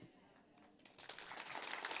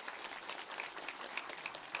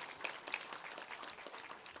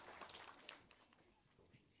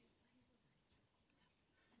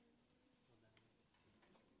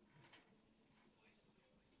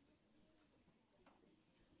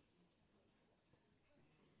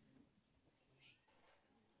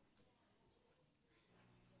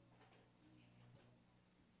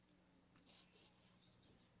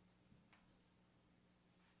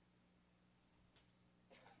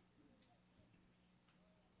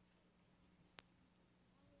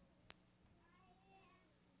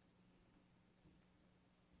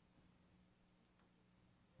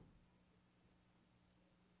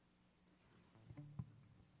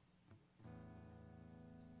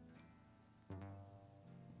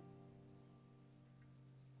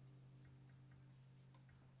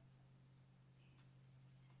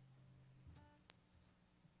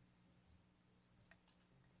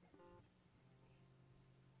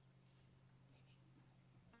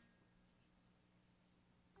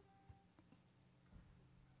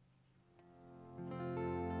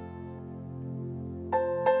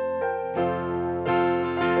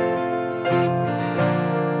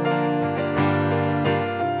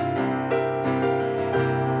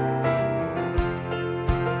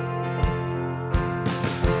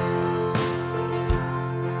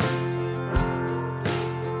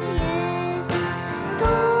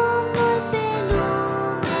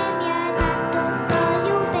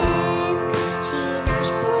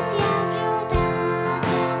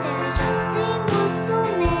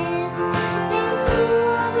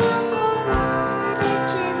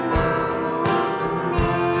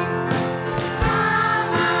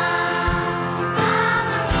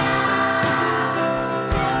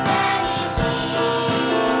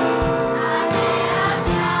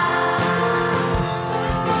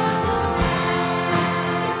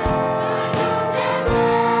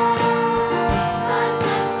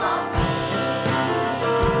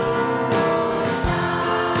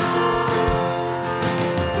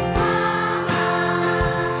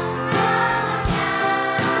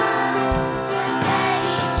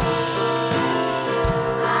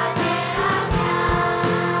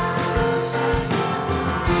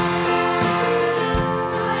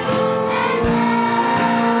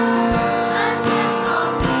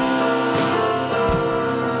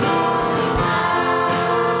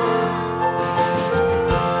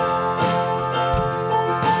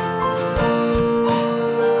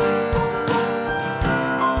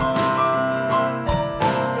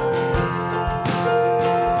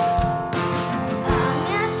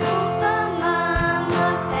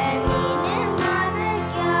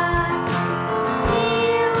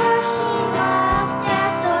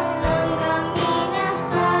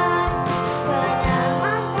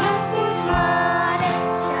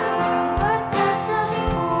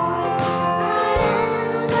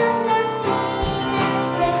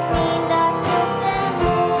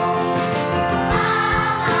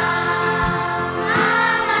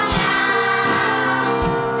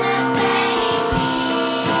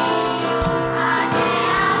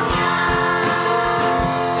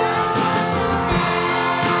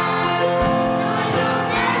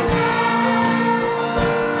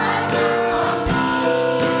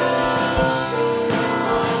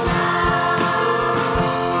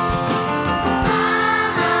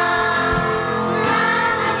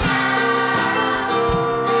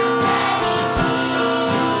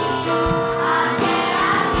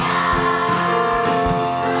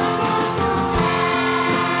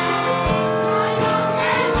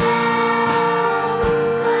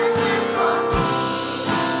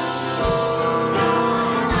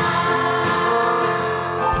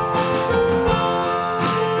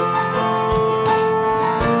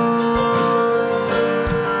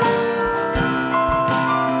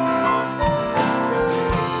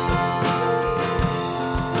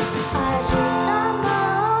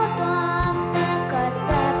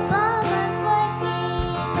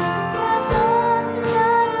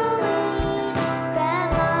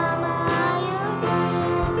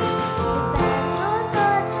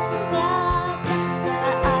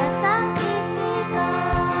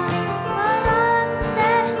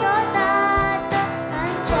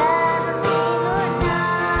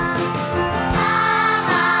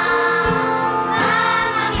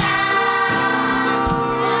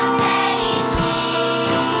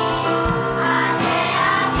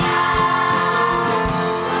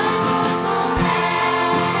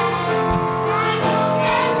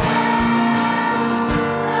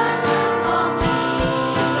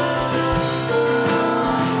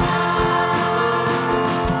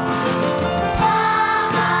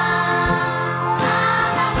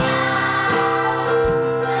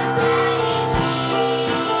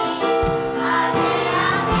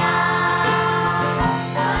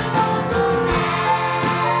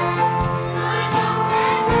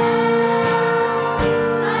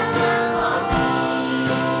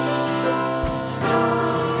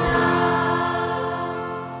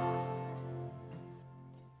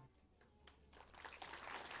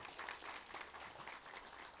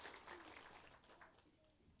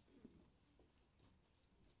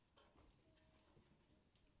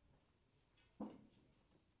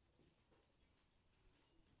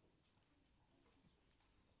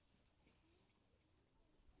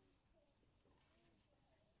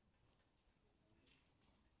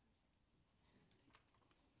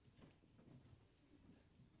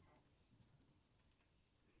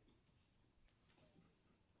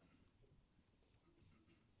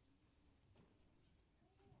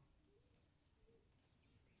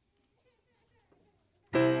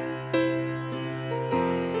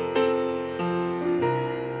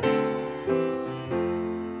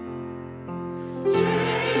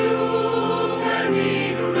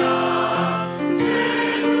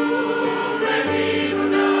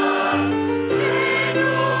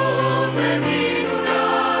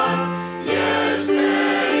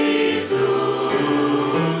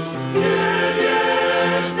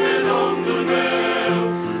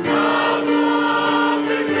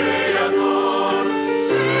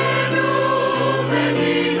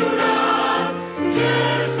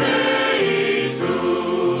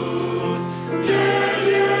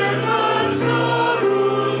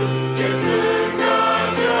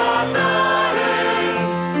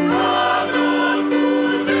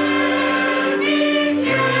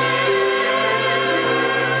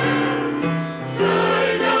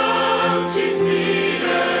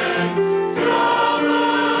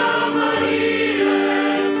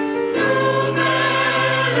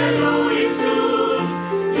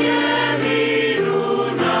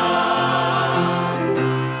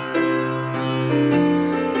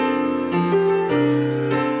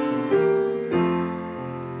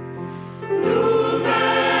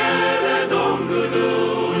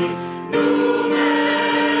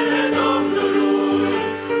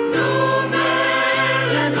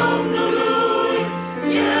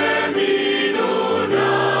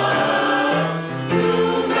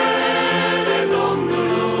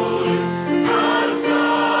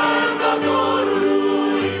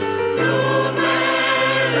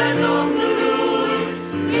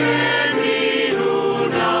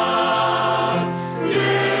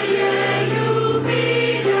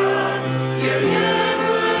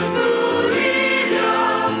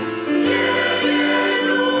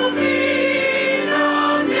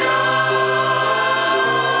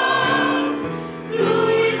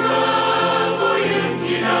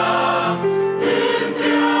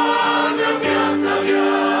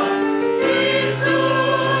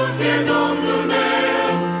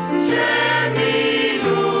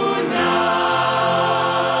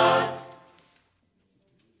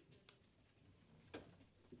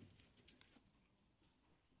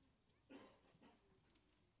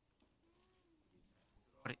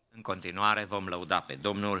 În continuare vom lăuda pe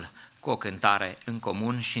Domnul cu o cântare în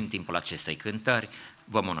comun și în timpul acestei cântări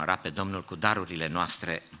vom onora pe Domnul cu darurile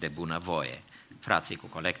noastre de bunăvoie. Frații cu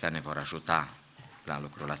colecta ne vor ajuta la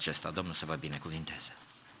lucrul acesta. Domnul să vă binecuvinteze.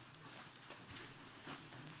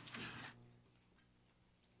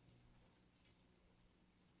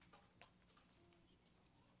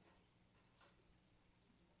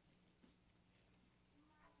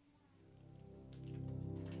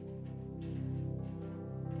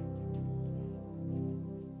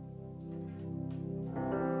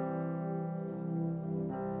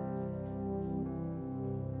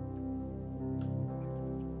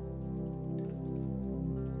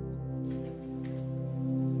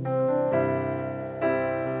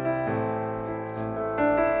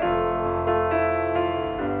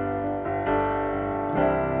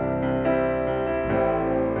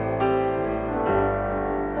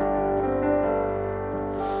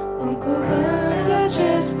 Un cuvânt de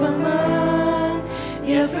acest pământ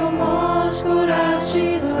e frumos, curat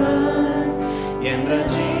și sfânt, e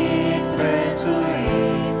îndrăgit,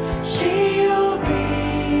 prețuit și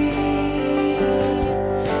iubit.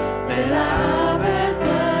 De la Abel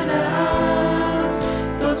până azi,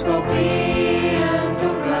 toți copiii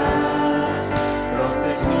într-un glas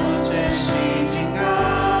rostesc dulce și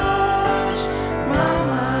gingaș.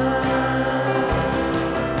 Mama,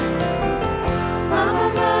 mama,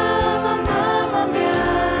 mama, mama mea,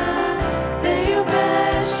 te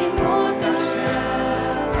iubesc și mult aș vrea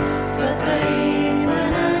să trăim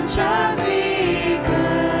până în cea zi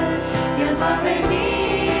când El va veni.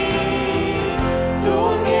 Tu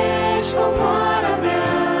ești comoara mea,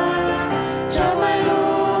 cea mai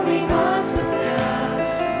luminoasă stea.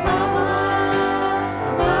 Mama,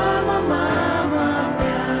 mama, mama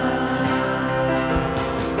mea.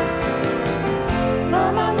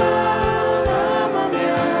 Mama, mama, mama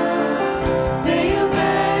mea, te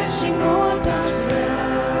iubesc și mult aș vrea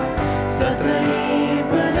să trăim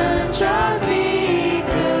până în cea zi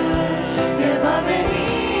când El va veni.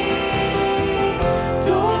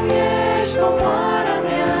 Tu ești comoara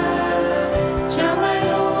mea, cea mai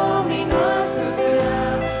luminoasă stea.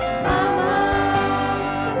 Mama,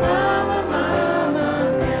 mama, mama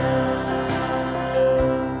mea.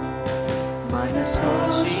 M-ai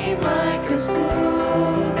născut și m-ai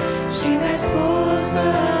crescut și mi-ai spus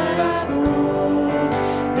să-L ascult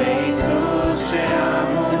pe Iisus ce a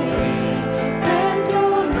murit pentru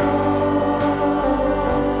noi.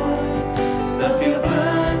 Să fiu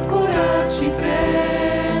blând, curat și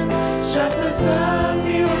drept și astăzi să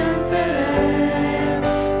fiu înțelept.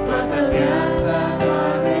 Toată viața,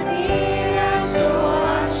 doar venirea să o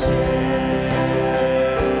aștept.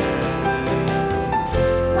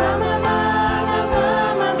 Mama, mama,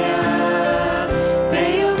 mama mea, te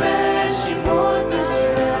iubesc și mult aș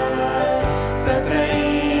vrea să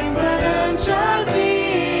trăim până în cea zi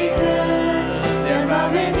când El va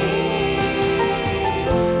veni.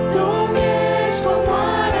 Tu ești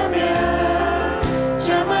comoara mea,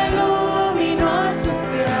 cea mai luminoasă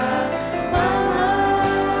stea. Mama,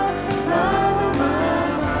 mama, mama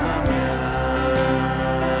mea.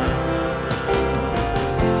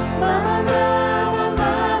 Mama, mama,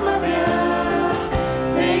 mama mea,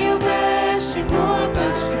 te iubesc și mult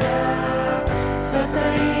aș vrea să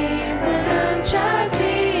trăim până în cea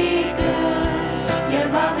zi când El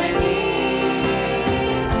va veni.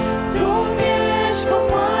 Tu ești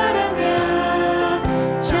comoara mea,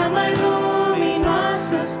 cea mai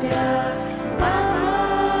luminoasă stea.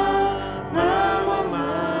 Mama, mama,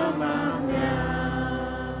 mama mea.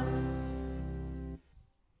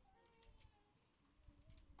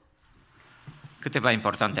 Câteva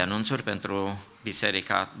importante anunțuri pentru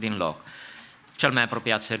biserica din loc. Cel mai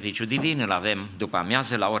apropiat serviciu divin îl avem după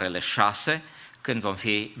amiază la orele 6, când vom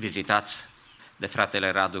fi vizitați de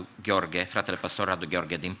fratele Radu Gheorghe, fratele pastor Radu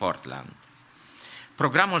Gheorghe din Portland.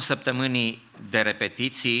 Programul săptămânii de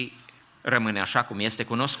repetiții rămâne așa cum este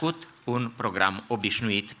cunoscut, un program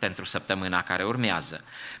obișnuit pentru săptămâna care urmează.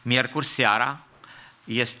 Miercuri seara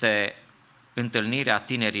este întâlnirea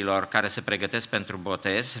tinerilor care se pregătesc pentru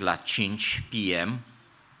botez la 5 p.m.,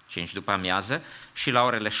 5 după amiază, și la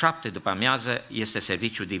orele 7 după amiază este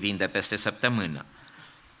serviciu divin de peste săptămână.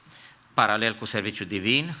 Paralel cu serviciu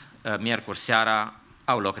divin, miercuri seara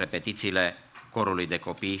au loc repetițiile corului de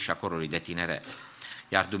copii și a corului de tineret.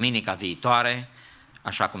 Iar duminica viitoare,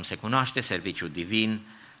 așa cum se cunoaște, serviciul divin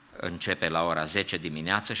începe la ora 10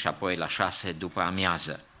 dimineață și apoi la 6 după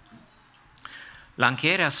amiază. La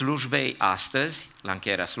încheierea slujbei astăzi,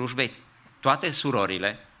 toate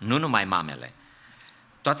surorile, nu numai mamele,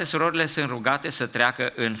 toate surorile sunt rugate să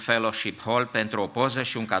treacă în Fellowship Hall pentru o poză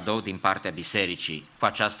și un cadou din partea bisericii, cu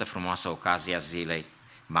această frumoasă ocazie a zilei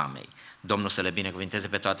mamei. Domnul să le binecuvinteze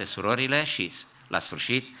pe toate surorile și, la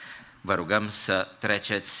sfârșit, vă rugăm să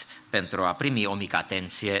treceți pentru a primi o mică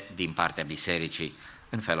atenție din partea bisericii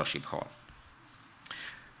în Fellowship Hall.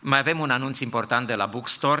 Mai avem un anunț important de la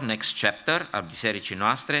Bookstore, Next Chapter, al bisericii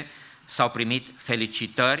noastre. S-au primit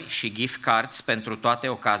felicitări și gift cards pentru toate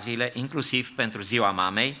ocaziile, inclusiv pentru ziua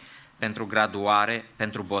mamei, pentru graduare,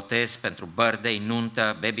 pentru botez, pentru birthday,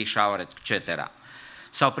 nuntă, baby shower, etc.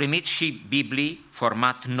 S-au primit și Biblii,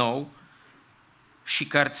 format nou, și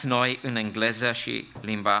cărți noi în engleză și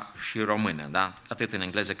limba și română, da? Atât în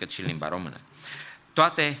engleză cât și în limba română.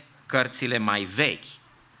 Toate cărțile mai vechi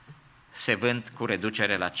se vând cu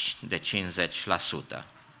reducere de 50%.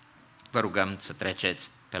 Vă rugăm să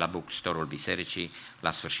treceți pe la bookstore-ul bisericii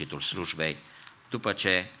la sfârșitul slujbei, după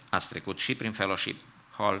ce ați trecut și prin Fellowship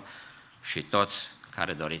Hall și toți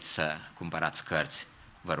care doriți să cumpărați cărți,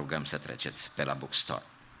 vă rugăm să treceți pe la bookstore.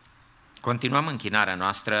 Continuăm închinarea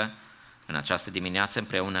noastră în această dimineață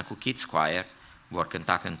împreună cu Kids Choir, vor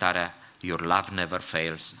cânta cântarea Your Love Never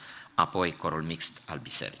Fails, apoi corul mixt al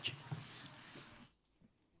bisericii.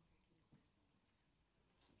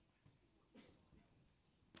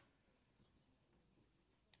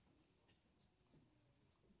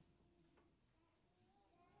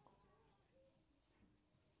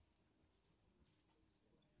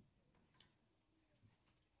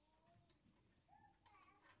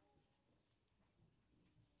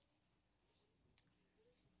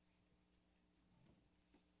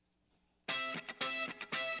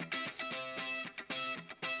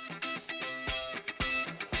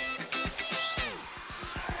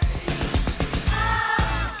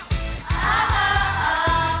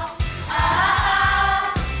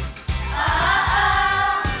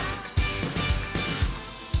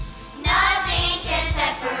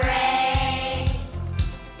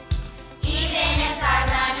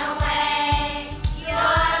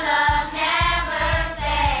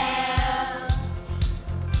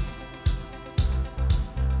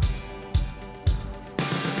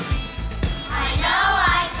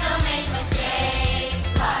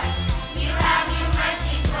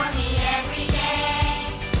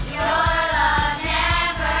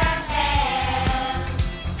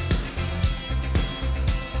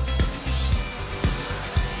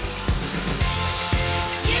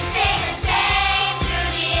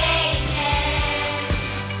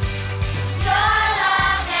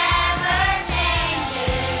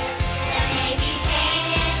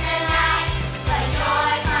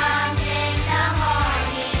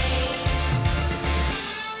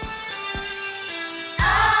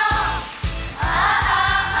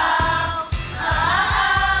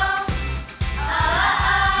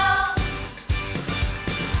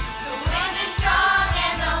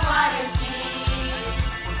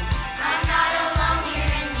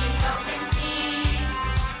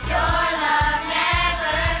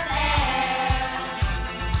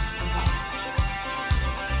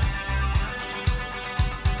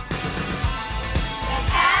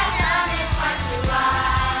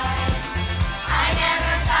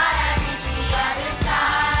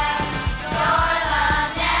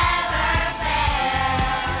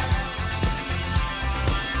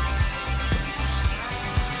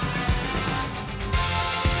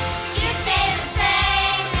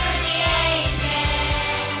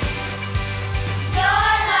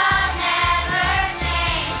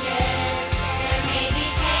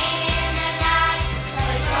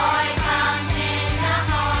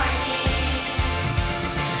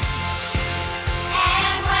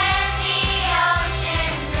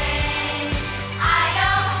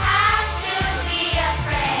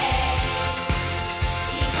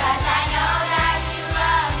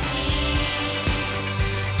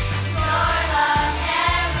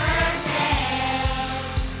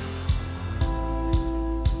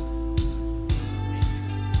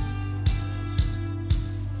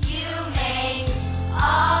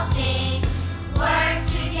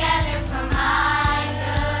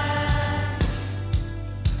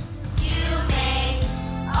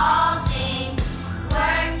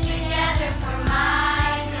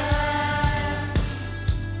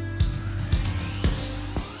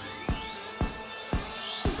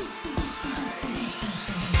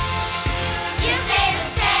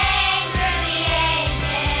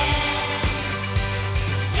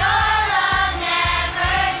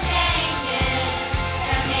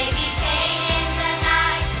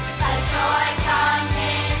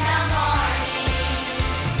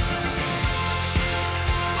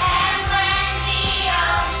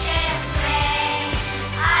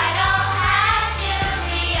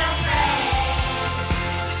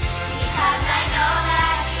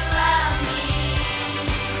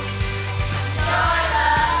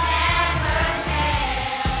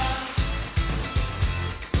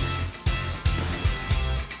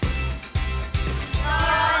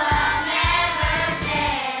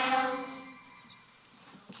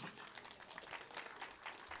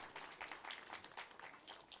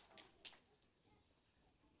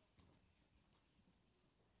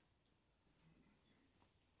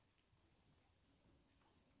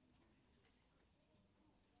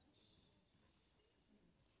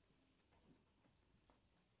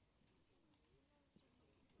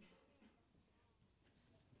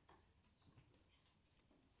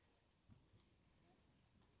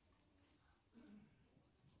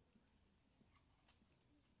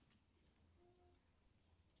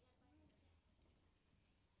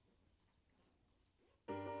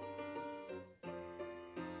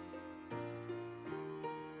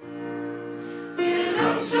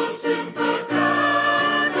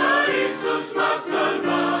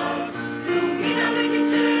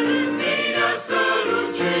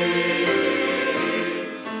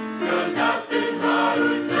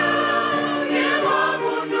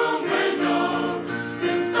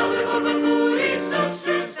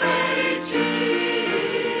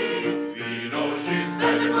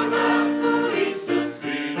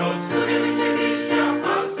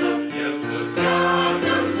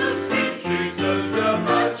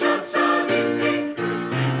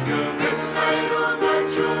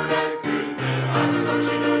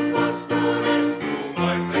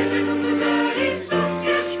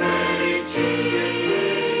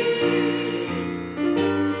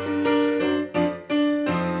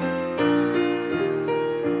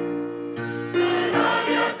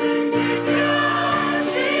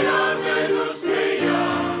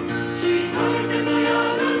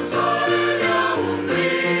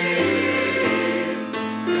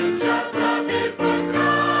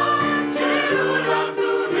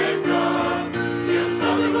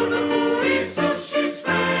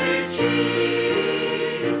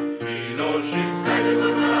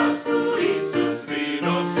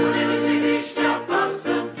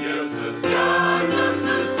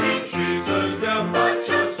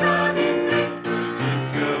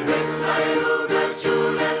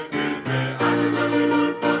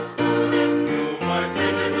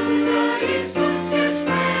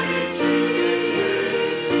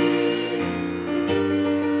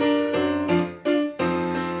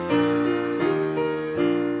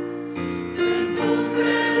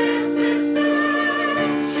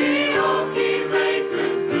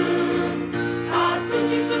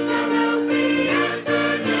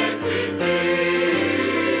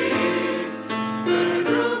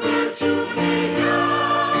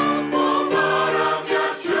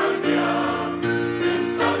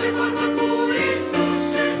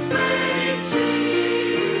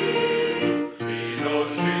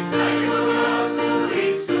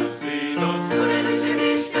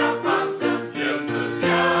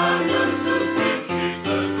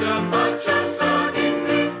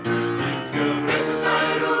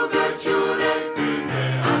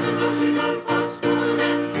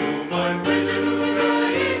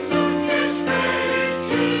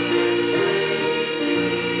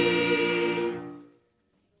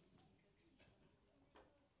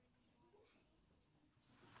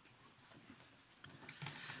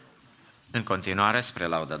 În continuare, spre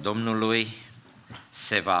lauda Domnului,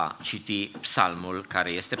 se va citi psalmul care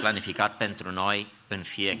este planificat pentru noi în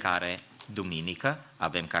fiecare duminică.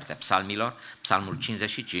 Avem Cartea Psalmilor, psalmul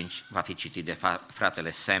 55 va fi citit de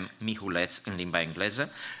fratele Sam Mihuleț în limba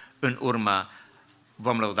engleză. În urmă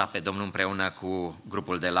vom lăuda pe Domnul împreună cu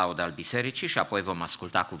grupul de laudă al bisericii și apoi vom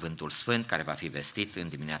asculta cuvântul sfânt care va fi vestit în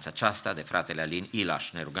dimineața aceasta de fratele Alin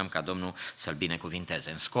Ilaș. Ne rugăm ca Domnul să-l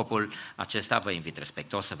binecuvinteze. În scopul acesta vă invit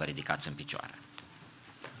respectuos să vă ridicați în picioare.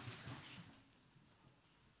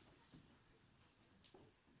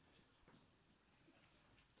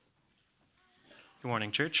 Good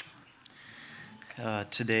morning, church.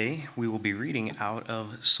 Today we will be reading out of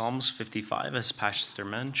Psalms 55, as Pastor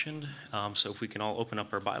mentioned. So if we can all open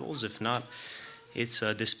up our Bibles. If not, it's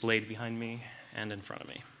displayed behind me and in front of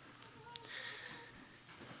me.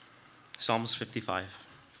 Psalms 55.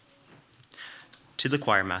 To the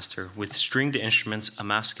choir master, with stringed instruments, a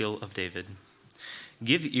maskil of David.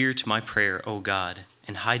 Give ear to my prayer, O God,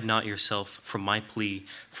 and hide not yourself from my plea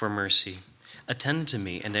for mercy. Attend to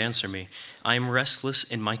me and answer me. I am restless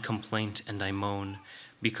in my complaint, and I moan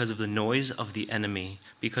because of the noise of the enemy,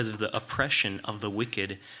 because of the oppression of the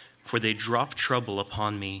wicked. For they drop trouble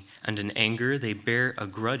upon me, and in anger they bear a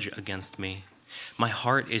grudge against me. My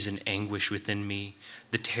heart is in anguish within me.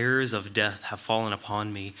 The terrors of death have fallen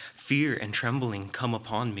upon me. Fear and trembling come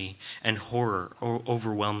upon me, and horror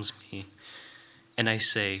overwhelms me. And I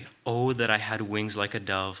say, oh, that I had wings like a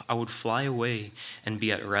dove. I would fly away and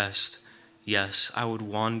be at rest. Yes, I would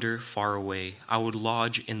wander far away. I would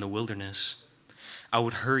lodge in the wilderness. I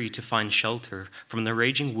would hurry to find shelter from the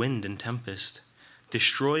raging wind and tempest.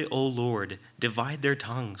 Destroy, O Lord, divide their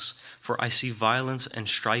tongues, for I see violence and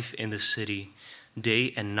strife in the city.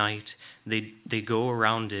 Day and night they go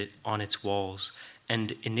around it on its walls,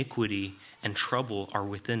 and iniquity and trouble are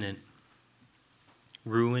within it.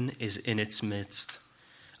 Ruin is in its midst.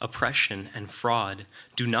 Oppression and fraud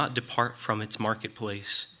do not depart from its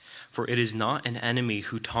marketplace. For it is not an enemy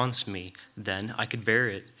who taunts me, then I could bear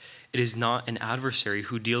it. It is not an adversary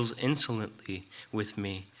who deals insolently with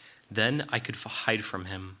me, then I could hide from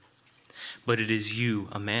him. But it is you,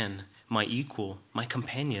 a man, my equal, my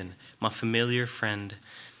companion, my familiar friend.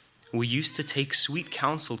 We used to take sweet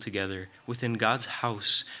counsel together within God's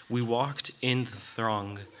house. We walked in the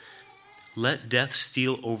throng. Let death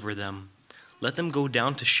steal over them. Let them go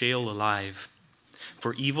down to Sheol alive.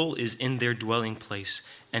 For evil is in their dwelling place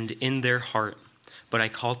and in their heart. But I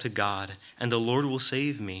call to God, and the Lord will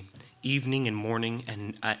save me. Evening and morning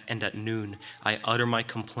and at noon I utter my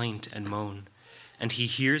complaint and moan. And he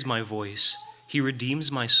hears my voice. He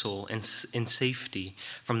redeems my soul in safety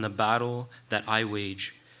from the battle that I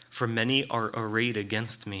wage. For many are arrayed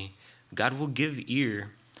against me. God will give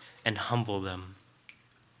ear and humble them.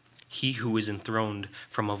 He who is enthroned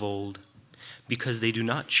from of old, because they do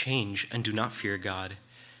not change and do not fear God.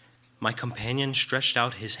 My companion stretched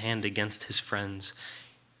out his hand against his friends.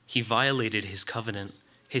 He violated his covenant.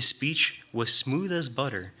 His speech was smooth as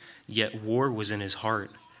butter, yet war was in his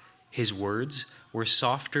heart. His words were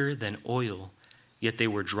softer than oil, yet they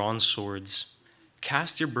were drawn swords.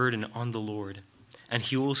 Cast your burden on the Lord, and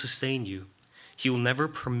he will sustain you. He will never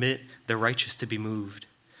permit the righteous to be moved.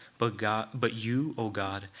 But you, O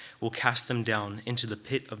God, will cast them down into the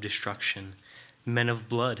pit of destruction. Men of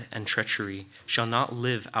blood and treachery shall not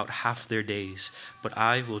live out half their days, but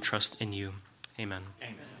I will trust in you. Amen.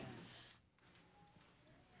 Amen.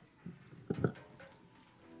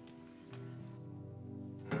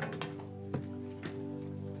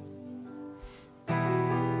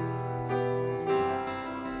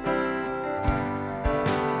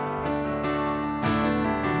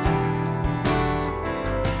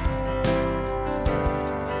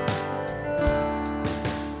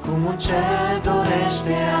 Cum un cer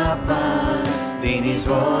dorește apa din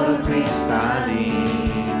izvorul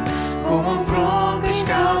cristalin, cum un prunc își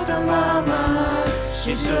caută mama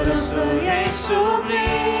și surâsul ei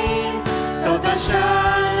sublim, tot așa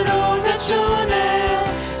în rugăciune,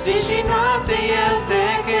 zi și noapte eu te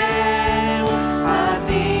chem,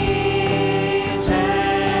 atinge-mă,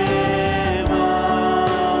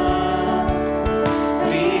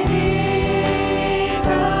 ridică-mă.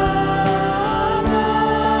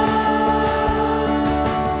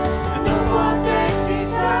 Nu pot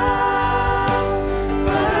exista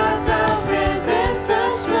fără ta prezență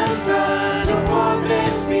sfântă, nu pot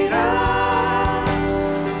respira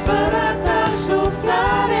fără ta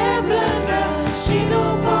suflare blândă și nu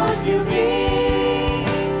pot iubi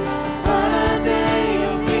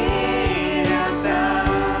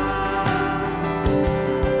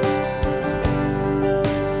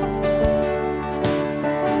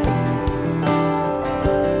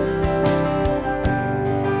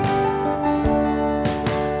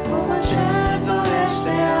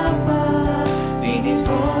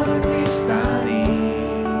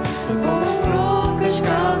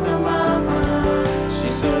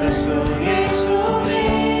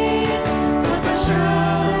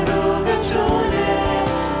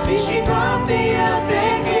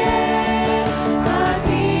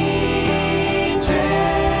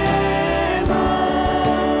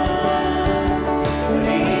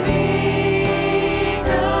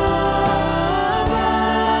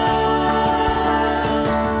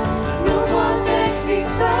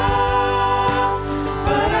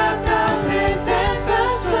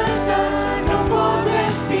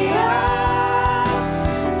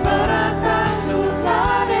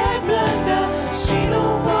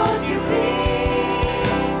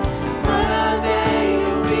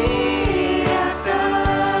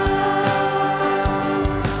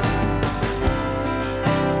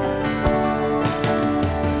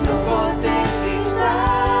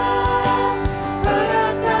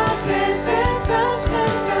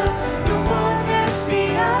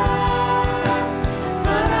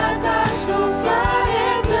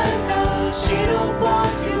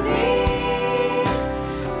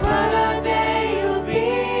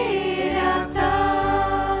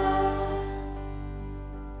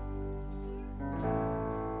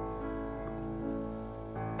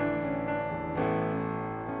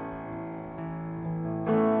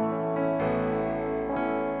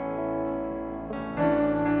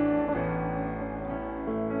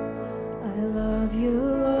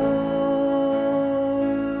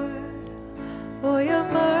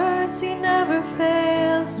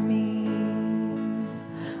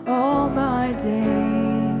all my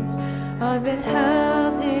days I've been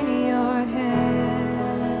held in your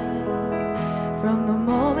hands. From the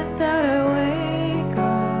moment that I wake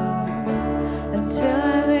up until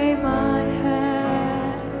I lay my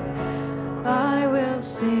head, I will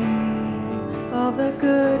sing of the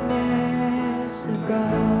goodness of God.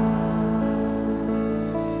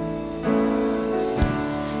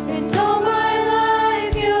 And all my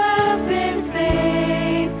life you have been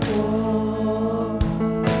faithful.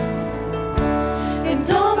 And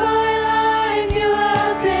all my life you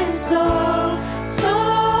have been so, so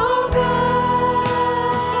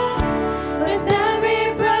good. With every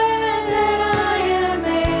breath that I am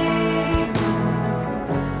able,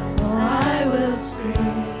 oh, I will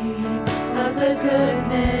sing of the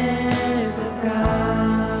goodness of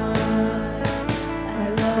God. I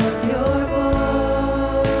love your voice.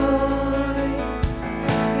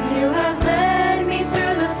 You have led me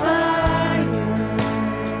through the fire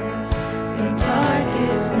in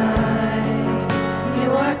darkest night. You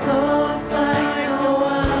are close like no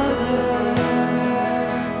other.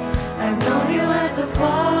 I've known you as a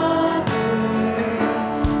father.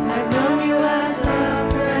 I've known you as a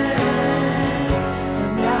friend.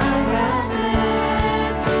 And I have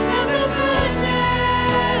lived in the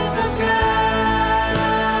goodness of God.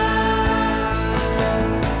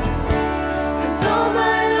 And all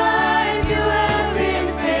my life you have been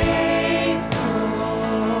faithful.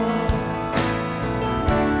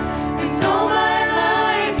 And all my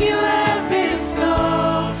life you have been so,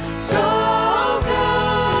 so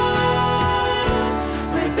good.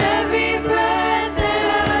 With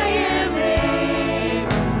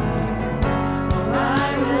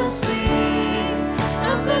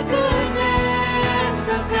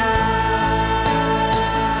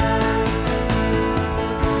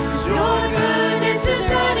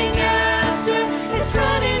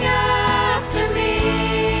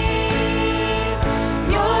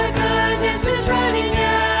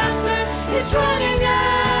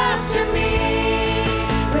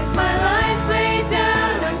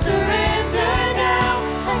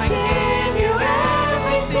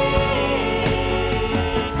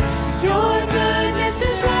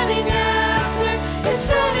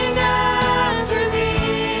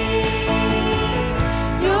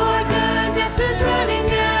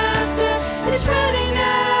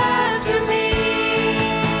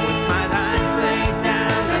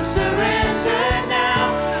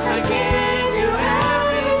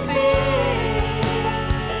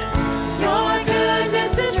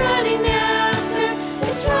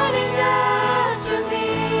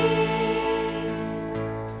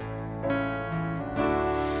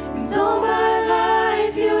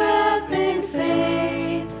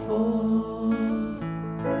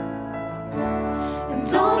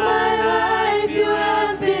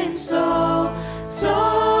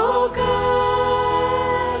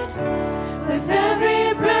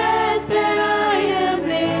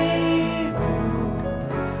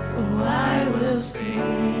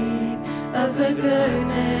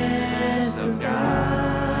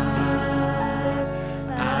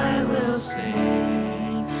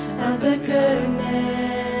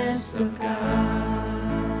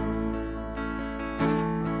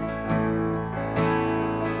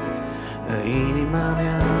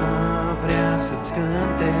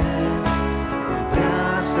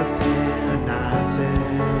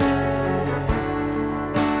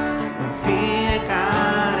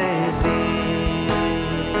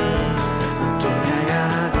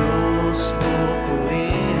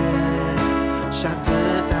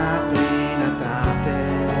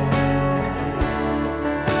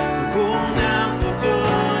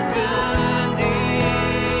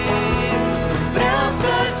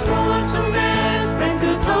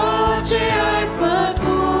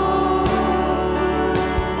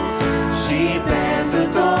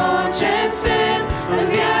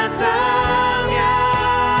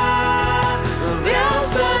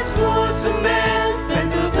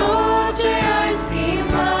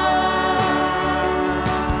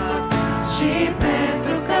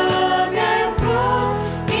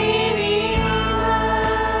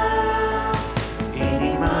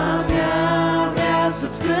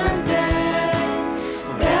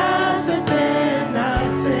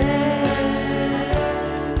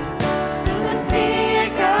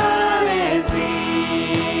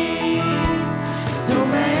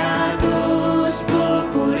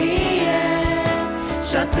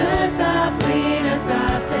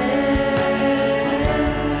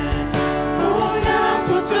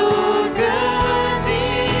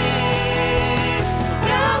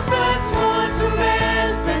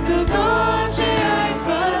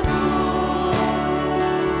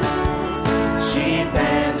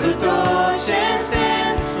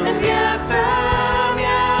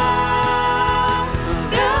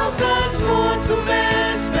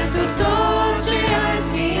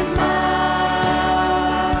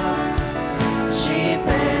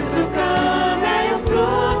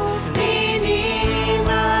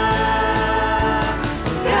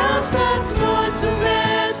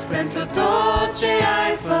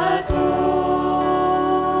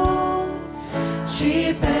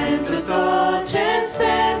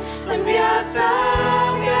viața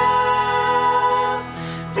mea.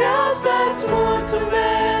 Vreau să-ți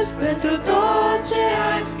mulțumesc pentru tot ce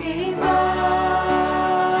ai schimbat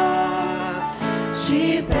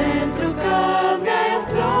și pentru că mi-ai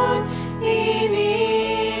umplut inima.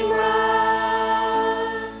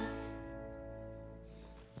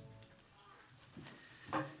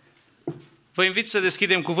 Vă invit să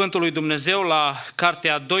deschidem cuvântul lui Dumnezeu la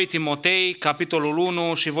cartea 2 Timotei, capitolul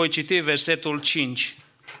 1 și voi citi versetul 5.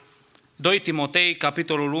 2 Timotei,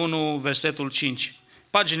 capitolul 1, versetul 5.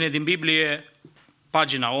 Pagine din Biblie,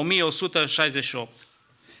 pagina 1168.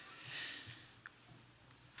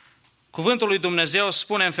 Cuvântul lui Dumnezeu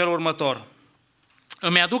spune în felul următor: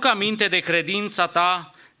 Îmi aduc aminte de credința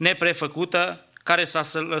ta neprefăcută, care s-a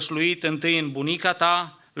sălășluit întâi în bunica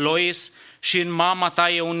ta, Lois, și în mama ta,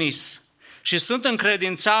 Eunis. Și sunt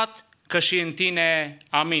încredințat că și în tine,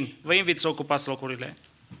 amin. Vă invit să ocupați locurile.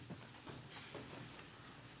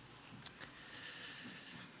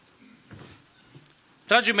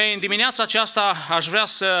 Dragii mei, în dimineața aceasta aș vrea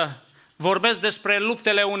să vorbesc despre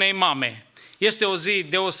luptele unei mame. Este o zi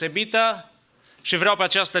deosebită și vreau pe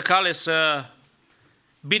această cale să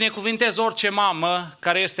binecuvintez orice mamă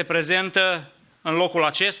care este prezentă în locul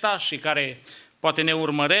acesta și care poate ne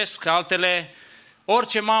urmăresc, altele.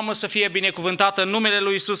 Orice mamă să fie binecuvântată în numele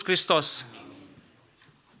lui Iisus Hristos.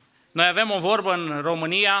 Noi avem o vorbă în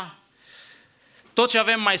România: tot ce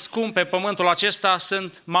avem mai scump pe pământul acesta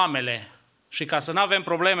sunt mamele. Și ca să nu avem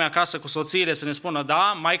probleme acasă cu soțiile să ne spună: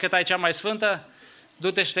 da, maică ta e cea mai sfântă,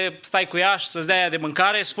 du-te și stai cu ea și să-ți dea ea de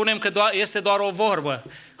mâncare, spunem că este doar o vorbă,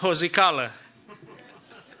 o zicală.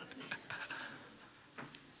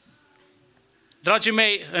 Dragii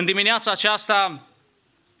mei, în dimineața aceasta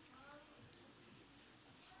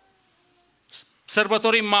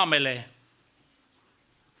sărbătorim mamele.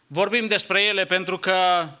 Vorbim despre ele pentru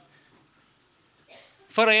că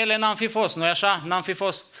fără ele n-am fi fost, nu-i așa? N-am fi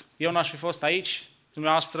fost, eu n-aș fi fost aici,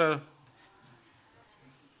 dumneavoastră.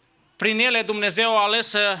 Prin ele Dumnezeu a ales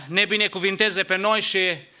să ne binecuvinteze pe noi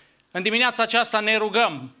și în dimineața aceasta ne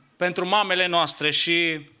rugăm pentru mamele noastre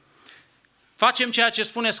și facem ceea ce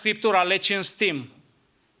spune Scriptura, le cinstim,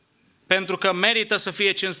 pentru că merită să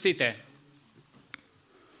fie cinstite.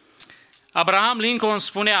 Abraham Lincoln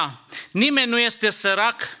spunea: nimeni nu este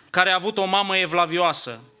sărac care a avut o mamă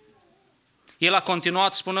evlavioasă. El a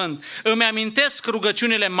continuat spunând: îmi amintesc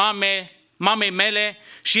rugăciunile mamei mele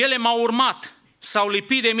și ele m-au urmat, s-au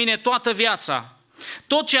lipit de mine toată viața.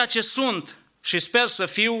 Tot ceea ce sunt și sper să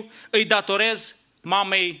fiu, îi datorez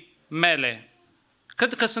mamei mele.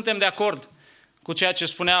 Cred că suntem de acord cu ceea ce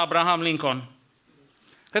spunea Abraham Lincoln.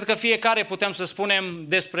 Cred că fiecare putem să spunem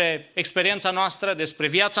despre experiența noastră, despre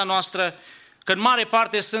viața noastră, că în mare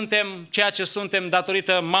parte suntem ceea ce suntem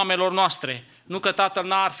datorită mamelor noastre. Nu că tatăl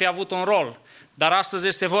n-ar fi avut un rol, dar astăzi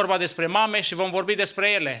este vorba despre mame și vom vorbi despre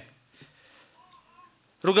ele.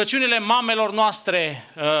 Rugăciunile mamelor noastre,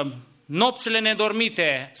 nopțile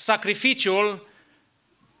nedormite, sacrificiul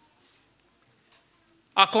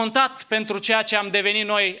a contat pentru ceea ce am devenit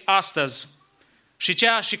noi astăzi.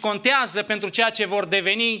 Și contează pentru ceea ce vor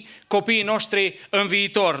deveni copiii noștri în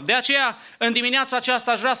viitor. De aceea, în dimineața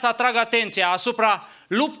aceasta aș vrea să atrag atenția asupra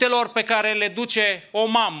luptelor pe care le duce o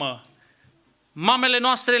mamă. Mamele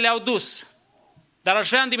noastre le-au dus, dar aș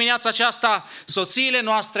vrea în dimineața aceasta soțiile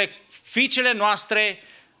noastre, fiicele noastre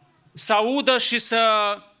să audă și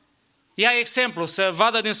să ia exemplu, să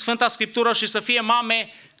vadă din Sfânta Scriptură și să fie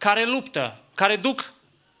mame care luptă, care duc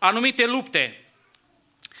anumite lupte.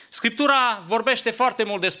 Scriptura vorbește foarte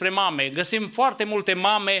mult despre mame. Găsim foarte multe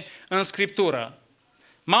mame în Scriptură.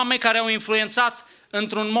 Mame care au influențat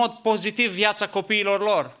într-un mod pozitiv viața copiilor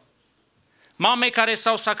lor. Mame care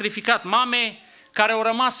s-au sacrificat. Mame care au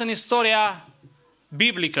rămas în istoria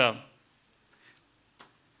biblică.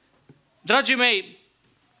 Dragii mei,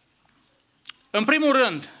 în primul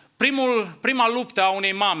rând, prima luptă a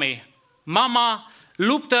unei mame. Mama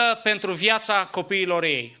luptă pentru viața copiilor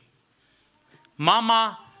ei.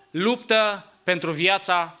 Mama luptă pentru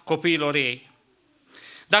viața copiilor ei.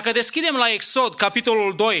 Dacă deschidem la Exod,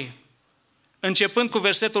 capitolul 2, începând cu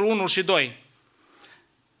versetul 1 și 2,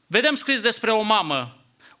 vedem scris despre o mamă.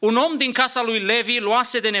 Un om din casa lui Levi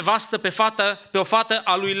luase de nevastă pe o fată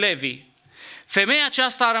a lui Levi. Femeia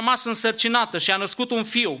aceasta a rămas însărcinată și a născut un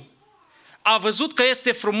fiu. A văzut că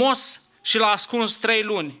este frumos și l-a ascuns 3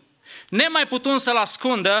 luni. Nemai putând să-l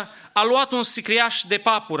ascundă, a luat un sicriaș de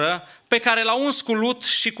papură pe care l-a uns cu lut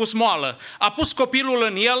și cu smoală. A pus copilul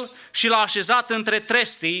în el și l-a așezat între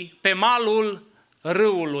trestii pe malul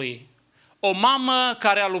râului. O mamă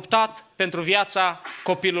care a luptat pentru viața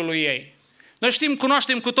copilului ei. Noi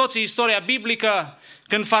cunoaștem cu toții istoria biblică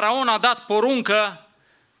când Faraon a dat poruncă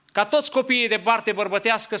ca toți copiii de parte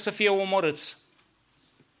bărbătească să fie omorâți,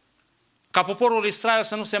 ca poporul Israel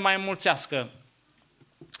să nu se mai înmulțească.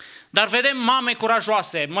 Dar vedem mame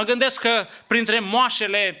curajoase. Mă gândesc că printre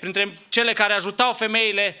moașele, printre cele care ajutau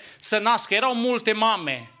femeile să nască, erau multe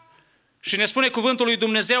mame. Și ne spune cuvântul lui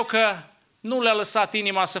Dumnezeu că nu le-a lăsat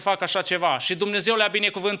inima să facă așa ceva și Dumnezeu le-a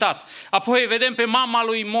binecuvântat. Apoi vedem pe mama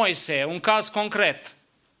lui Moise, un caz concret.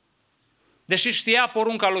 Deși știa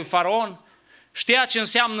porunca lui Faraon, știa ce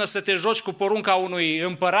înseamnă să te joci cu porunca unui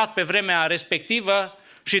împărat pe vremea respectivă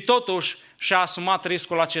și totuși și-a asumat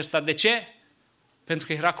riscul acesta. De ce? Pentru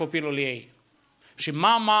că era copilul ei. Și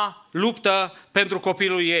mama luptă pentru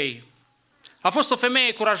copilul ei. A fost o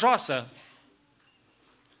femeie curajoasă.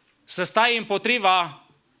 Să stai împotriva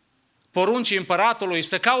poruncii împăratului,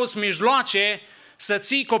 să cauți mijloace, să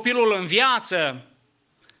ții copilul în viață.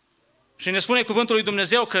 Și ne spune cuvântul lui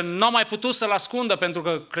Dumnezeu că nu a mai putut să-l ascundă pentru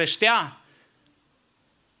că creștea.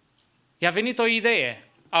 I-a venit o idee.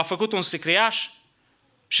 A făcut un sicriaș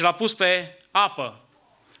și l-a pus pe apă.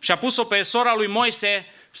 Și a pus-o pe sora lui Moise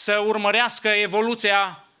să urmărească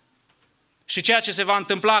evoluția și ceea ce se va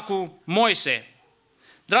întâmpla cu Moise.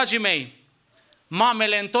 Dragii mei,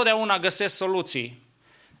 mamele întotdeauna găsesc soluții.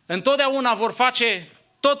 Întotdeauna vor face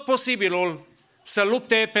tot posibilul să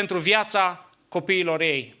lupte pentru viața copiilor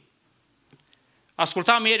ei.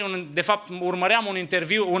 Ascultam ieri, de fapt urmăream un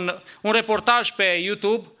interviu, un reportaj pe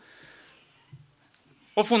YouTube,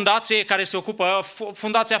 o fundație care se ocupă,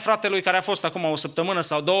 fundația fratelui care a fost acum o săptămână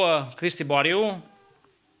sau două, Cristi Boariu,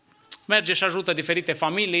 merge și ajută diferite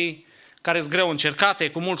familii care sunt greu încercate,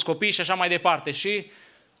 cu mulți copii și așa mai departe. Și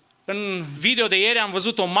în video de ieri am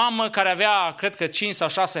văzut o mamă care avea, cred că 5 sau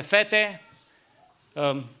 6 fete,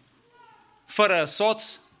 fără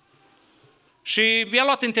soț, și i-a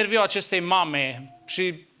luat interviu acestei mame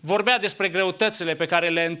și vorbea despre greutățile pe care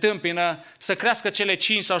le întâmpină să crească cele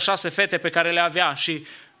 5 sau 6 fete pe care le avea. Și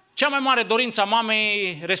cea mai mare dorință a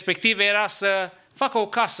mamei respective era să facă o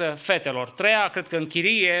casă fetelor. Trăia, cred că în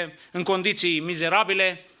chirie, în condiții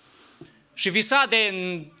mizerabile și visa de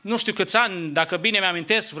nu știu câți ani, dacă bine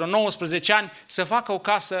mi-amintesc, vreo 19 ani, să facă o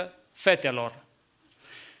casă fetelor.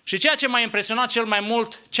 Și ceea ce m-a impresionat cel mai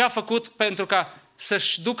mult, ce a făcut pentru ca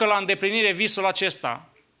să-și ducă la îndeplinire visul acesta,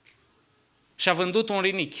 și-a vândut un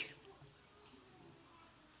rinichi.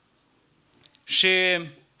 Și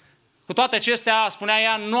cu toate acestea, spunea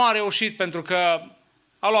ea, nu a reușit pentru că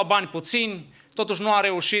a luat bani puțini, totuși nu a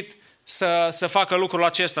reușit să facă lucrul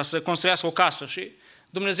acesta, să construiască o casă. Și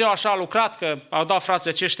Dumnezeu așa a lucrat, că au dat frații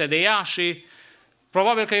aceștia de ea și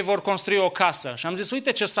probabil că ei vor construi o casă. Și am zis,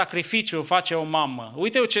 uite ce sacrificiu face o mamă,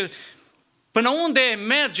 uite până unde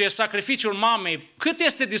merge sacrificiul mamei, cât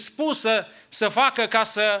este dispusă să facă ca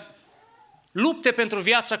să lupte pentru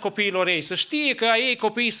viața copiilor ei, să știe că ei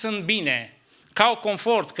copiii sunt bine, că au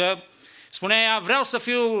confort, că spunea ea, vreau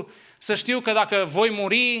să știu că dacă voi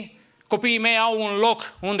muri, copiii mei au un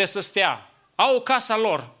loc unde să stea, au o casă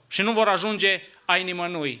lor și nu vor ajunge ai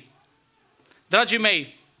nimănui. Dragii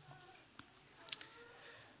mei,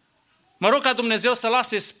 mă rog ca Dumnezeu să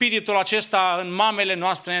lase spiritul acesta în mamele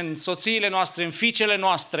noastre, în soțiile noastre, în fiicele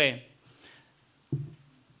noastre.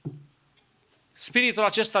 Spiritul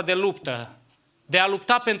acesta de luptă, de a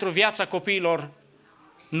lupta pentru viața copiilor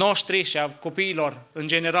noștri și a copiilor în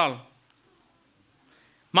general.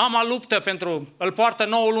 Mama luptă îl poartă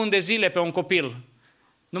 9 luni de zile pe un copil.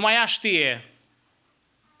 Numai ea știe.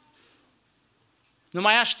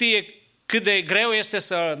 Numai ea știe cât de greu este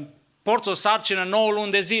să porți o sarcină 9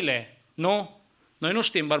 luni de zile. Nu? Noi nu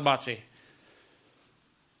știm, bărbații.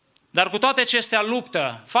 Dar cu toate acestea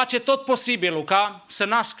luptă, face tot posibilul ca să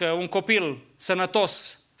nască un copil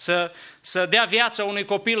sănătos, să dea viață unui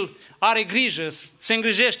copil, are grijă, se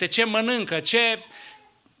îngrijește, ce mănâncă,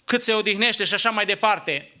 cât se odihnește și așa mai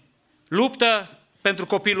departe. Luptă pentru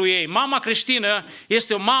copilul ei. Mama creștină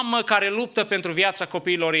este o mamă care luptă pentru viața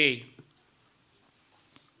copiilor ei.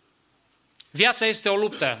 Viața este o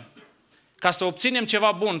luptă. Ca să obținem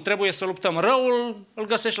ceva bun, trebuie să luptăm. Răul îl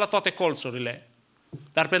găsești la toate colțurile.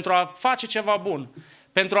 Dar pentru a face ceva bun,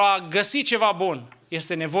 pentru a găsi ceva bun,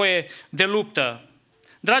 este nevoie de luptă.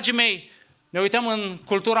 Dragii mei, ne uităm în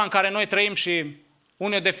cultura în care noi trăim și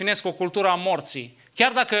unii o definesc o cultură a morții.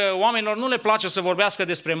 Chiar dacă oamenilor nu le place să vorbească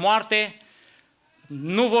despre moarte,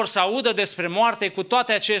 nu vor să audă despre moarte, cu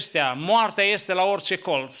toate acestea, moartea este la orice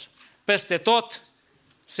colț. Peste tot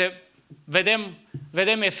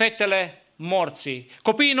vedem efectele morții.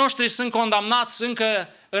 Copiii noștri sunt condamnați încă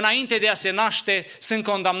înainte de a se naște, sunt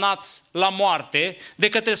condamnați la moarte de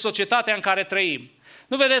către societatea în care trăim.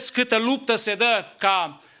 Nu vedeți câtă luptă se dă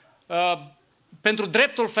pentru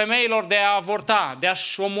dreptul femeilor de a avorta, de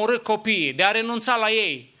a-și omorî copiii, de a renunța la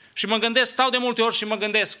ei. Și mă gândesc, stau de multe ori și mă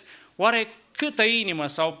gândesc, oare câtă inimă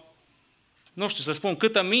sau, nu știu să spun,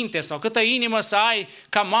 câtă minte sau câtă inimă să ai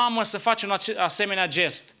ca mamă să faci un asemenea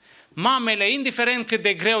gest? Mamele, indiferent cât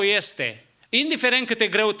de greu este, indiferent câte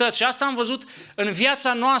greutăți, și asta am văzut în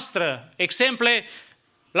viața noastră, exemple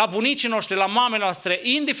la bunicii noștri, la mamele noastre,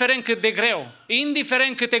 indiferent cât de greu,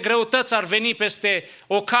 indiferent câte greutăți ar veni peste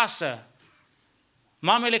o casă,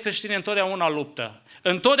 mamele creștine întotdeauna luptă.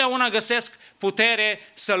 Întotdeauna găsesc putere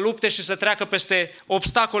să lupte și să treacă peste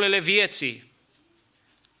obstacolele vieții.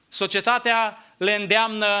 Societatea le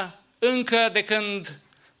îndeamnă încă de când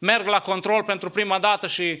merg la control pentru prima dată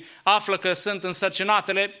și află că sunt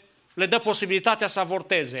însărcinate, le dă posibilitatea să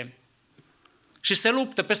avorteze. Și se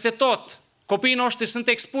luptă peste tot. Copiii noștri sunt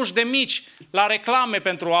expuși de mici la reclame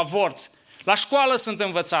pentru avort. La școală sunt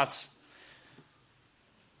învățați.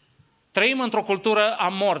 Trăim într-o cultură a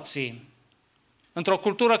morții, într-o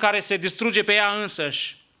cultură care se distruge pe ea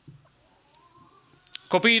însăși.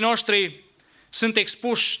 Copiii noștri sunt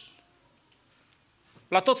expuși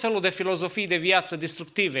la tot felul de filozofii de viață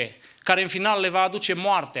destructive, care în final le va aduce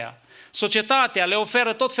moartea. Societatea le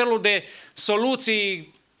oferă tot felul de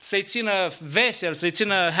soluții să-i țină vesel, să-i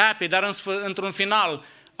țină happy, dar într-un final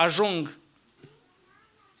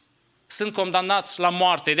sunt condamnați la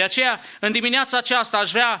moarte. De aceea, în dimineața aceasta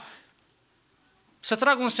aș vrea să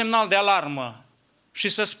trag un semnal de alarmă și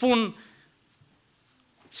să spun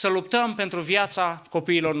să luptăm pentru viața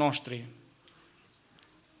copiilor noștri.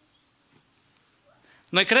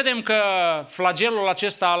 Noi credem că flagelul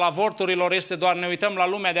acesta al avorturilor este doar ne uităm la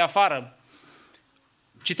lumea de afară.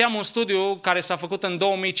 Citeam un studiu care s-a făcut în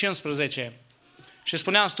 2015 și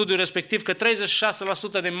spunea în studiul respectiv că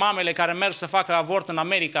 36% de mamele care merg să facă avort în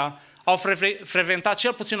America au frecventat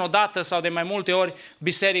cel puțin o dată sau de mai multe ori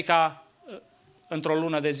biserica într-o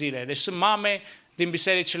lună de zile. Deci sunt mame din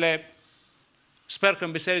bisericile, sper că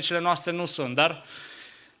în bisericile noastre nu sunt, dar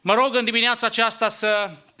mă rog în dimineața aceasta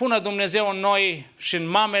să pună Dumnezeu în noi și în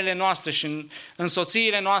mamele noastre și în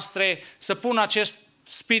soțiile noastre, să pună acest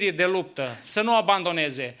spirit de luptă, să nu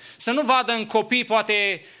abandoneze, să nu vadă în copii,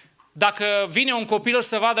 poate dacă vine un copil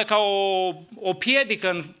să vadă ca o piedică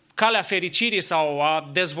în calea fericirii sau a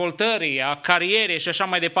dezvoltării, a carierei și așa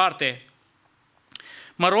mai departe.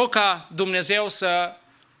 Mă rog ca Dumnezeu să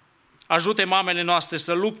ajute mamele noastre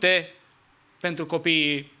să lupte pentru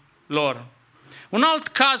copiii lor. Un alt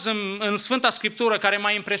caz în Sfânta Scriptură care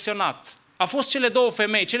m-a impresionat a fost cele două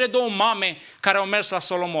femei, cele două mame care au mers la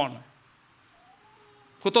Solomon.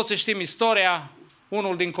 Cu toții știm istoria,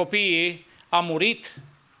 unul din copiii a murit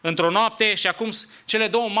într-o noapte și acum cele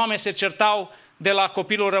două mame se certau de la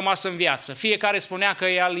copilul rămas în viață. Fiecare spunea că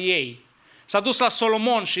e al ei. S-a dus la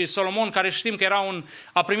Solomon și Solomon, care știm că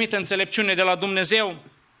a primit înțelepciune de la Dumnezeu,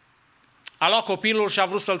 a luat copilul și a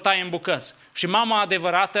vrut să-l taie în bucăți. Și mama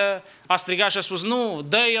adevărată a strigat și a spus, nu,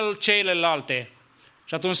 dă-i-l celelalte.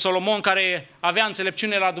 Și atunci Solomon, care avea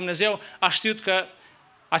înțelepciune la Dumnezeu, a știut că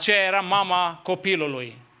aceea era mama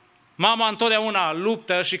copilului. Mama întotdeauna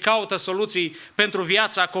luptă și caută soluții pentru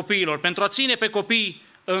viața copiilor, pentru a ține pe copii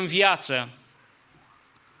în viață.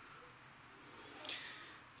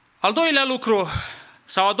 Al doilea lucru,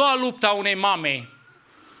 sau a doua luptă a unei mame,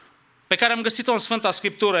 pe care am găsit-o în Sfânta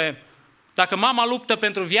Scriptură, dacă mama luptă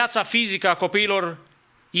pentru viața fizică a copiilor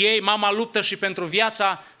ei, mama luptă și pentru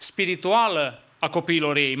viața spirituală a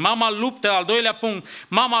copiilor ei. Mama luptă, al doilea punct,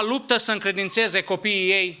 mama luptă să încredințeze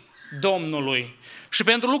copiii ei Domnului. Și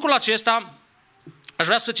pentru lucrul acesta aș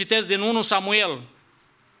vrea să citesc din 1 Samuel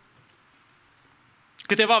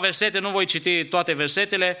câteva versete, nu voi citi toate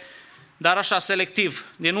versetele, dar așa selectiv,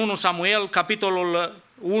 din 1 Samuel, capitolul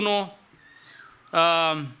 1,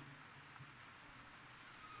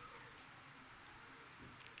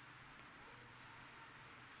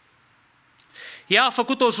 ea a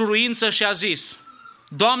făcut o juruință și a zis,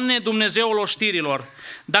 Doamne, Dumnezeul oștirilor,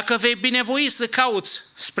 dacă vei binevoi să cauți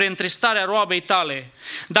spre întristarea roabei tale,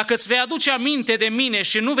 dacă îți vei aduce aminte de mine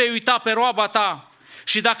și nu vei uita pe roaba ta,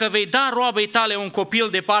 și dacă vei da roabei tale un copil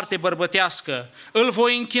de parte bărbătească, îl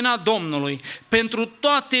voi închina Domnului pentru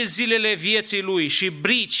toate zilele vieții lui și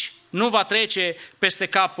brici nu va trece peste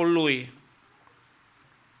capul lui.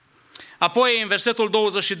 Apoi, în versetul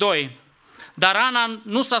 22, dar Ana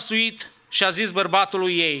nu s-a suit și a zis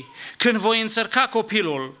bărbatului ei, când voi înțărca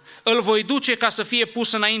copilul, îl voi duce ca să fie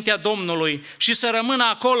pus înaintea Domnului și să rămână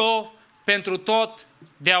acolo pentru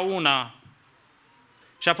totdeauna.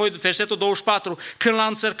 Și apoi versetul 24, când l-a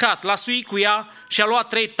înțărcat, l-a suit cu ea și a luat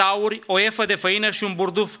 3 tauri, o efă de făină și un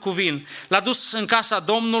burduf cu vin. L-a dus în casa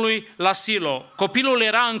Domnului la Silo. Copilul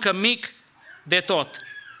era încă mic de tot.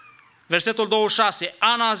 Versetul 26,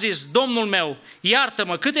 Ana a zis, Domnul meu,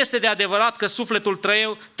 iartă-mă, cât este de adevărat că sufletul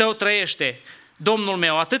tău trăiește. Domnul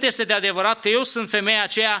meu, atât este de adevărat că eu sunt femeia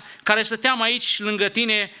aceea care stăteam aici lângă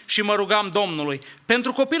tine și mă rugam Domnului.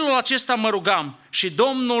 Pentru copilul acesta mă rugam și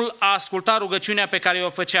Domnul a ascultat rugăciunea pe care o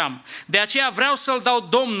făceam. De aceea vreau să-l dau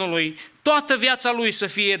Domnului, toată viața lui să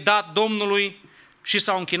fie dat Domnului, și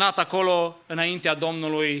s-au închinat acolo înaintea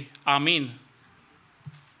Domnului. Amin.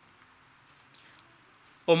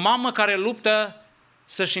 O mamă care luptă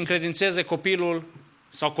să-și încredințeze copilul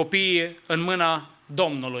sau copiii în mâna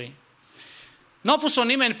Domnului. Nu a pus-o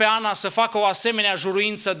nimeni pe Ana să facă o asemenea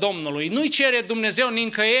juruință Domnului. Nu-i cere Dumnezeu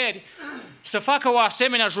nicăieri să facă o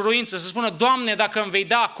asemenea juruință, să spună, Doamne, dacă îmi vei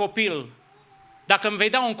da copil, dacă îmi vei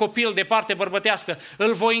da un copil de parte bărbătească,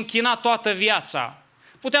 îl voi închina toată viața.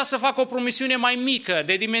 Putea să facă o promisiune mai mică,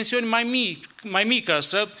 de dimensiuni mai mică,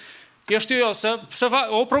 să facă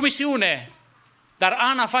o promisiune. Dar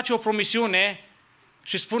Ana face o promisiune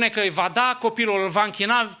și spune că îi va da copilul, îl va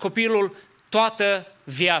închina copilul toată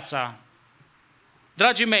viața.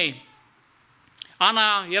 Dragii mei,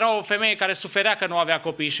 Ana era o femeie care suferea că nu avea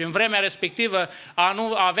copii și în vremea respectivă a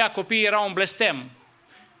nu avea copii era un blestem.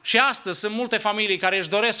 Și astăzi sunt multe familii care își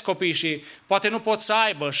doresc copii și poate nu pot să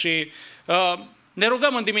aibă și ne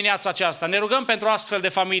rugăm în dimineața aceasta, ne rugăm pentru astfel de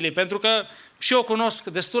familii, pentru că și eu cunosc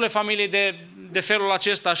destule familii de felul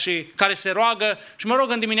acesta și care se roagă și mă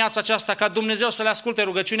rog în dimineața aceasta ca Dumnezeu să le asculte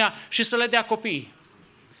rugăciunea și să le dea copii.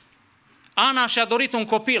 Ana și-a dorit un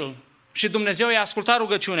copil și Dumnezeu i-a ascultat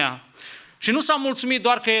rugăciunea. Și nu s-a mulțumit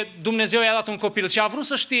doar că Dumnezeu i-a dat un copil, ci a vrut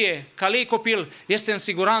să știe că al ei copil este în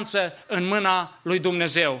siguranță în mâna lui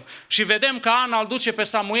Dumnezeu. Și vedem că Ana îl duce pe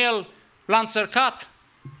Samuel, l-a înțărcat,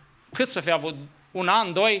 cât să fie avut, 1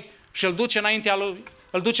 an, 2, și îl duce înaintea lui,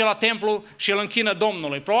 îl duce la templu și îl închină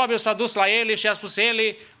Domnului. Probabil s-a dus la Eli și a spus,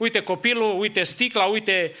 Eli, uite copilul, uite sticla,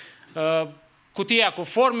 uite cutia cu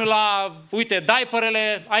formula, uite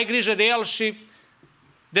diaperele, ai grijă de el și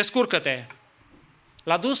descurcă-te.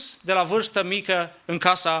 L-a dus de la vârstă mică în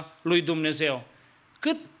casa lui Dumnezeu.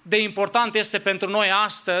 Cât de important este pentru noi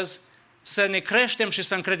astăzi să ne creștem și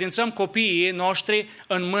să încredințăm copiii noștri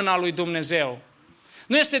în mâna lui Dumnezeu.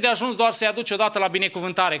 Nu este de ajuns doar să-i aduci odată la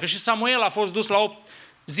binecuvântare, că și Samuel a fost dus la 8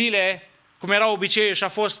 zile, cum era obiceiul, și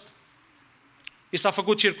i s-a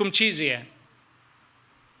făcut circumcizie.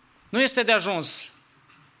 Nu este de ajuns.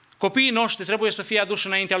 Copiii noștri trebuie să fie aduși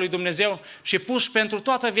înaintea lui Dumnezeu și puși pentru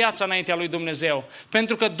toată viața înaintea lui Dumnezeu.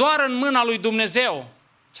 Pentru că doar în mâna lui Dumnezeu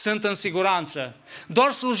sunt în siguranță.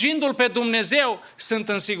 Doar slujindu-L pe Dumnezeu sunt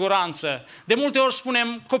în siguranță. De multe ori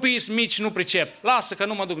spunem, copiii sunt mici, nu pricep. Lasă că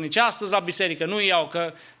nu mă duc nici astăzi la biserică, nu iau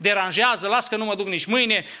că deranjează, lasă că nu mă duc nici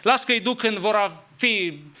mâine, lasă că îi duc când vor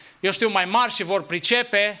fi, mai mari și vor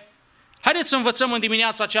pricepe. Haideți să învățăm în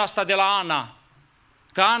dimineața aceasta de la Ana.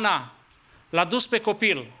 Că Ana l-a dus pe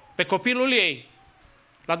copilul ei,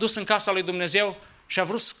 l-a dus în casa lui Dumnezeu și a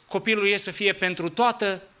vrut copilul ei să fie pentru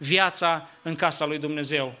toată viața în casa lui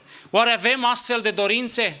Dumnezeu. Oare avem astfel de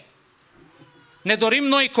dorințe? Ne dorim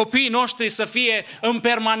noi copiii noștri să fie în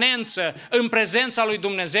permanență în prezența lui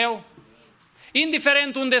Dumnezeu?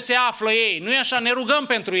 Indiferent unde se află ei, nu e așa, ne rugăm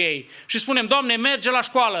pentru ei și spunem, Doamne, merge la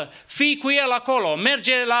școală, fii cu el acolo,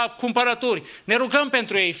 merge la cumpărături, ne rugăm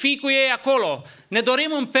pentru ei, fii cu ei acolo, ne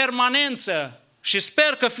dorim în permanență și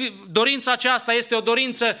sper că dorința aceasta este o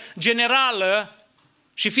dorință generală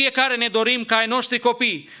și fiecare ne dorim ca ai noștri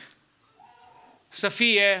copii să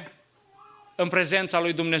fie în prezența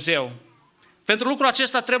lui Dumnezeu. Pentru lucrul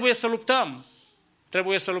acesta trebuie să luptăm.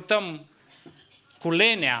 Trebuie să luptăm cu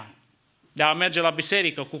lenea de a merge la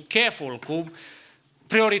biserică, cu cheful, cu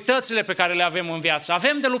prioritățile pe care le avem în viață.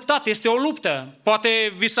 Avem de luptat, este o luptă.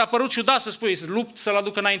 Poate vi s-a părut ciudat să spui, lupt să-l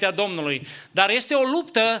aduc înaintea Domnului. Dar este o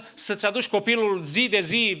luptă să-ți aduci copilul zi de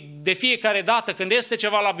zi, de fiecare dată, când este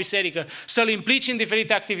ceva la biserică, să-l implici în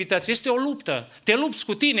diferite activități. Este o luptă. Te lupți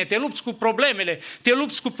cu tine, te lupți cu problemele, te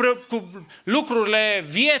lupți cu lucrurile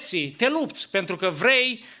vieții, te lupți pentru că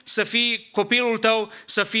vrei să fii, copilul tău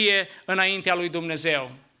să fie înaintea lui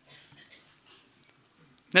Dumnezeu.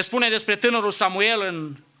 Ne spune despre tânărul Samuel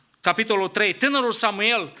în capitolul 3. Tânărul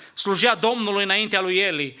Samuel slujea Domnului înaintea lui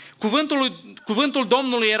Eli. Cuvântul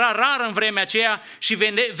Domnului era rar în vremea aceea și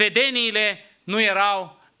vedeniile nu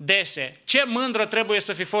erau dese. Ce mândră trebuie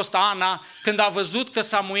să fi fost Ana când a văzut că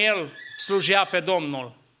Samuel slujea pe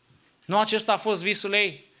Domnul. Nu acesta a fost visul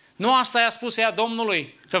ei? Nu asta i-a spus ea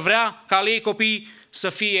Domnului? Că vrea ca al ei copii să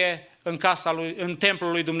fie în casa lui, în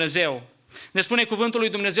templul lui Dumnezeu. Ne spune cuvântul lui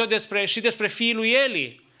Dumnezeu despre fiul lui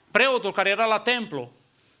Eli, preotul care era la templu.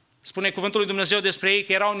 Spune cuvântul lui Dumnezeu despre ei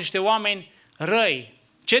că erau niște oameni răi.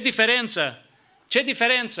 Ce diferență! Ce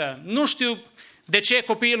diferență! Nu știu de ce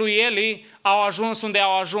copiii lui Eli au ajuns unde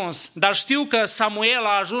au ajuns, dar știu că Samuel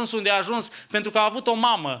a ajuns unde a ajuns pentru că a avut o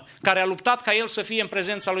mamă care a luptat ca el să fie în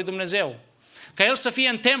prezența lui Dumnezeu, ca el să fie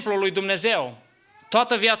în templul lui Dumnezeu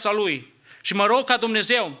toată viața lui. Și mă rog ca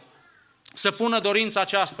Dumnezeu să pună dorința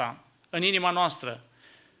aceasta în inima noastră.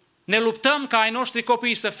 Ne luptăm ca ai noștri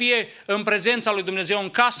copii să fie în prezența lui Dumnezeu, în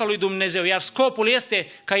casa lui Dumnezeu, iar scopul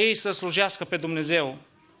este ca ei să slujească pe Dumnezeu.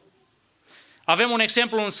 Avem un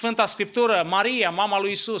exemplu în Sfânta Scriptură, Maria, mama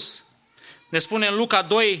lui Isus. Ne spune în Luca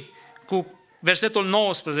 2 cu versetul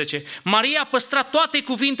 19. Maria păstra toate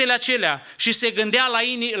cuvintele acelea și se gândea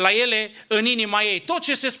la ele în inima ei. Tot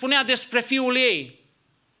ce se spunea despre fiul ei,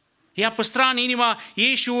 ea păstra în inima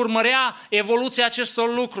ei și urmărea evoluția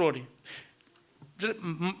acestor lucruri.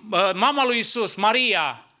 Mama lui Isus,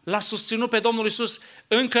 Maria, l-a susținut pe Domnul Isus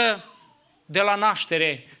încă de la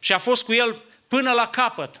naștere și a fost cu el până la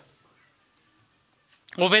capăt.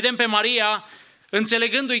 O vedem pe Maria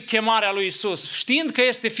înțelegându-i chemarea lui Isus, știind că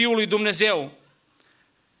este Fiul lui Dumnezeu.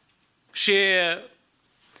 Și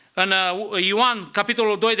în Ioan,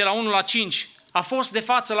 capitolul 2, de la 1 la 5, a fost de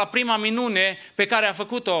față la prima minune pe care a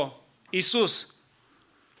făcut-o Isus.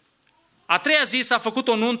 A treia zi s-a făcut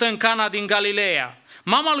o nuntă în Cana din Galileea.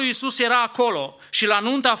 Mama lui Isus era acolo și la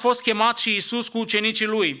nuntă a fost chemat și Isus cu ucenicii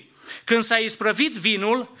lui. Când s-a isprăvit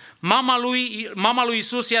vinul, mama lui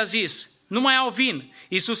Isus i-a zis: nu mai au vin.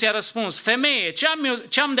 Isus i-a răspuns: femeie,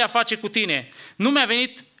 ce am de a face cu tine? Nu mi-a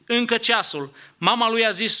venit încă ceasul. Mama lui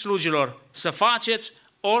a zis slugilor: să faceți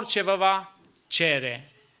orice vă va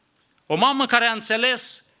cere. O mamă care a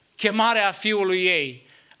înțeles chemarea fiului ei,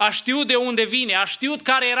 a știut de unde vine, a știut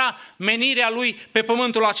care era menirea lui pe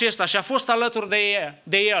pământul acesta și a fost alături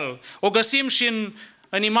de el. O găsim și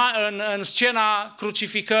în scena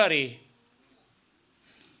crucificării.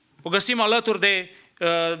 O găsim alături de,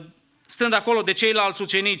 stând acolo de ceilalți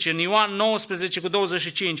ucenici, în Ioan 19 cu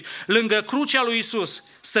 25. Lângă crucea lui Isus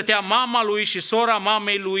stătea mama lui și sora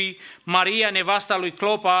mamei lui, Maria, nevasta lui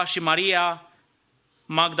Clopa, și Maria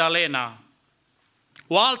Magdalena.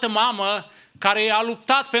 O altă mamă care a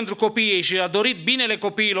luptat pentru copiii ei și a dorit binele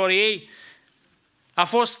copiilor ei a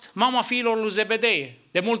fost mama fiilor lui Zebedei.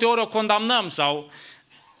 De multe ori o condamnăm sau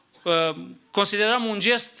considerăm un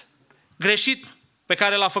gest greșit pe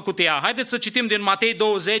care l-a făcut ea. Haideți să citim din Matei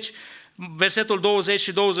 20, versetul 20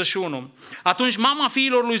 și 21. Atunci mama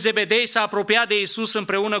fiilor lui Zebedei s-a apropiat de Isus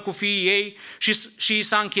împreună cu fiii ei și i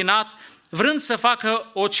s-a închinat, vrând să facă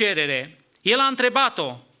o cerere. El a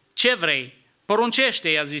întrebat-o: ce vrei? Poruncește,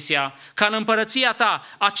 i-a zis ea, ca în împărăția ta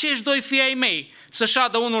acești doi fii ai mei să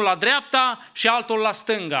șadă unul la dreapta și altul la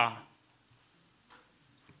stânga.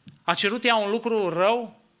 A cerut ea un lucru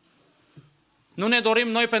rău? Nu ne dorim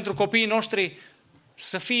noi pentru copiii noștri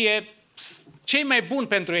să fie cei mai buni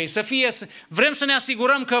pentru ei, vrem să ne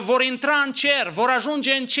asigurăm că vor intra în cer, vor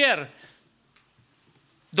ajunge în cer.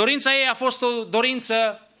 Dorința ei a fost o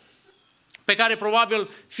dorință pe care probabil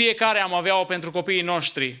fiecare am avea-o pentru copiii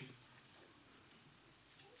noștri.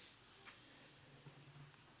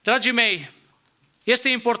 Dragii mei, este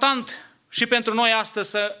important și pentru noi astăzi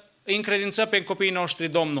să îi încredințăm pe copiii noștri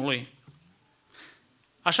Domnului.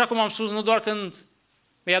 Așa cum am spus, nu doar când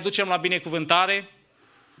îi aducem la binecuvântare,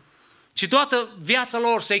 ci toată viața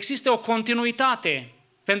lor să existe o continuitate.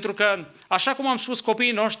 Pentru că, așa cum am spus,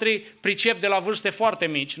 copiii noștri pricep de la vârste foarte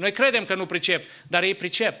mici. Noi credem că nu pricep, dar ei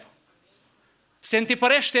pricep. Se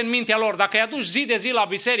întipărește în mintea lor. Dacă îi aduci zi de zi la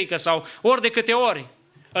biserică sau ori de câte ori,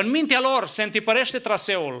 în mintea lor se întipărește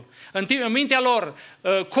traseul, în mintea lor,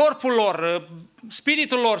 corpul lor,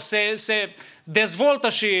 spiritul lor se dezvoltă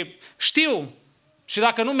și știu. Și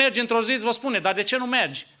dacă nu mergi într-o zi, îți vă spune: dar de ce nu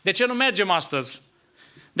mergi? De ce nu mergem astăzi?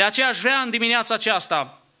 De aceea aș vrea în dimineața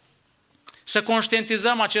aceasta să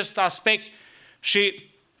conștientizăm acest aspect și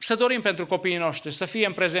să dorim pentru copiii noștri să fie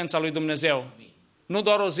în prezența lui Dumnezeu. Nu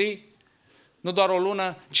doar o zi, nu doar o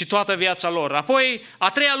lună, ci toată viața lor. Apoi, a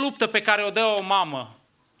treia luptă pe care o dă o mamă.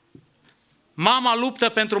 Mama luptă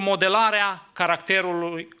pentru modelarea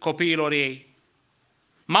caracterului copiilor ei.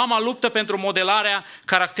 Mama luptă pentru modelarea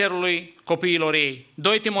caracterului copiilor ei.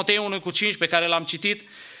 2 Timotei 1 cu 5, pe care l-am citit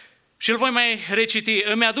și îl voi mai reciti.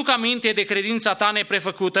 Îmi aduc aminte de credința ta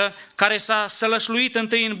neprefăcută, care s-a sălășluit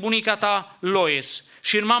întâi în bunica ta Lois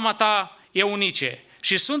și în mama ta Eunice,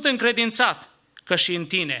 și sunt încredințat că și în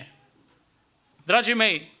tine. Dragii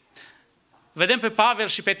mei, vedem pe Pavel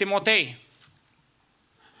și pe Timotei.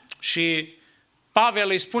 Și Pavel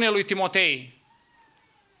îi spune lui Timotei: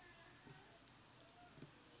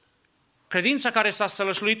 credința care s-a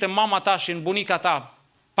sălășluit în mama ta și în bunica ta.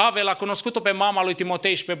 Pavel a cunoscut-o pe mama lui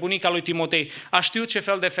Timotei și pe bunica lui Timotei. A știut ce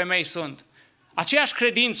fel de femei sunt. Aceeași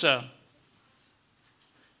credință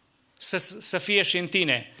să fie și în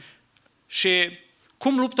tine. Și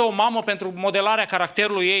cum luptă o mamă pentru modelarea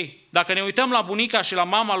caracterului ei? Dacă ne uităm la bunica și la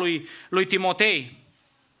mama lui Timotei,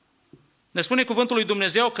 ne spune cuvântul lui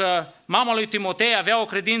Dumnezeu că mama lui Timotei avea o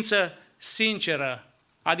credință sinceră,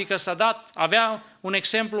 adică avea un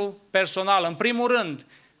exemplu personal. În primul rând,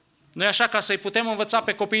 nu-i așa, ca să-i putem învăța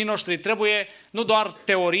pe copiii noștri, trebuie nu doar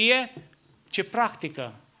teorie, ci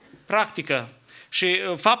practică. Și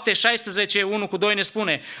Fapte 16, 1-2 ne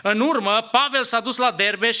spune: în urmă, Pavel s-a dus la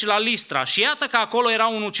Derbe și la Listra și iată că acolo era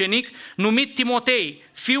un ucenic numit Timotei,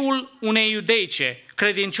 fiul unei iudeice,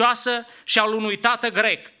 credincioasă și al unui tată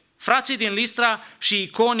grec. Frații din Listra și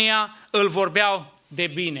Iconia îl vorbeau de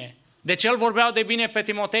bine. De ce îl vorbeau de bine pe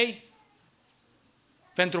Timotei?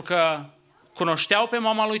 Pentru că cunoșteau pe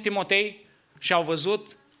mama lui Timotei și au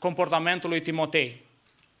văzut comportamentul lui Timotei.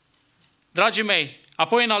 Dragii mei,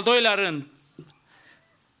 apoi în al doilea rând,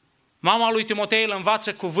 mama lui Timotei îl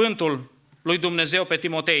învață cuvântul lui Dumnezeu pe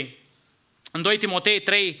Timotei. În 2 Timotei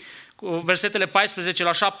 3, versetele 14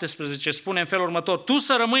 la 17, spune în felul următor: tu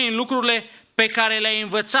să rămâi în lucrurile pe care le-ai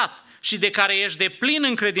învățat și de care ești deplin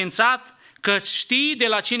încredințat, că știi de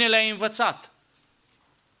la cine le-ai învățat.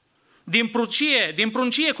 Din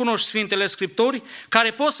pruncie cunoști Sfintele Scripturi,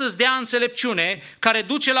 care pot să-ți dea înțelepciune, care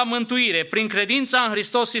duce la mântuire prin credința în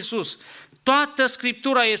Hristos Iisus. Toată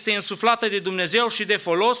Scriptura este însuflată de Dumnezeu și de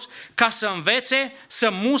folos ca să învețe, să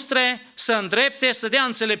mustre, să îndrepte, să dea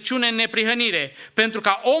înțelepciune în neprihănire, pentru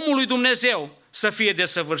ca omul lui Dumnezeu să fie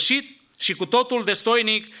desăvârșit și cu totul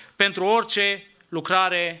destoinic pentru orice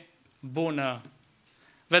lucrare bună.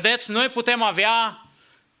 Vedeți, noi putem avea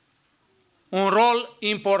un rol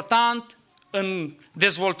important în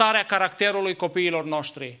dezvoltarea caracterului copiilor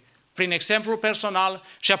noștri, prin exemplu personal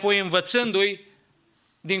și apoi învățându-i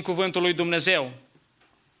din cuvântul lui Dumnezeu.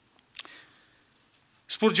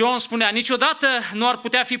 Spurgeon spunea: niciodată nu ar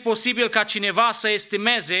putea fi posibil ca cineva să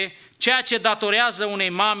estimeze ceea ce datorează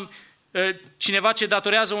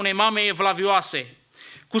unei mame evlavioase.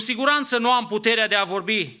 Cu siguranță nu am puterea de a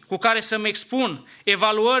vorbi cu care să-mi expun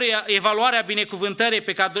evaluarea binecuvântării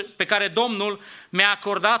pe care Domnul mi-a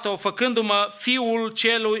acordat-o, făcându-mă fiul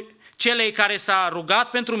celei care s-a rugat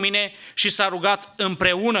pentru mine și s-a rugat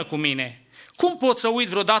împreună cu mine. Cum pot să uit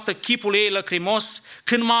vreodată chipul ei lăcrimos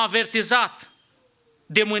când m-a avertizat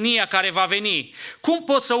de mânia care va veni? Cum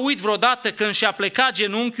pot să uit vreodată când și-a plecat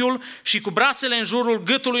genunchiul și cu brațele în jurul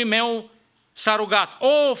gâtului meu s-a rugat: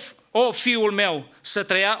 O fiul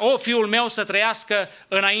meu, să trăiască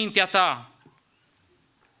înaintea ta.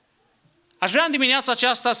 Aș vrea în dimineața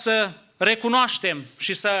aceasta să recunoaștem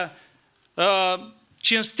și să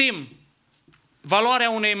cinstim valoarea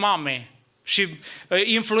unei mame și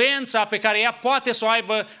influența pe care ea poate să o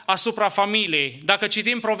aibă asupra familiei. Dacă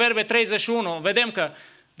citim Proverbe 31, vedem că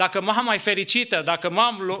dacă mama e fericită, dacă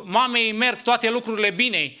mamei merg toate lucrurile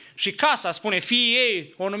bine și casa, spune, fiii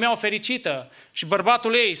ei o numeau fericită și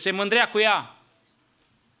bărbatul ei se mândrea cu ea.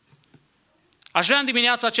 Aș vrea în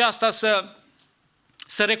dimineața aceasta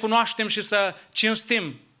să recunoaștem și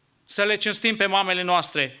să le cinstim pe mamele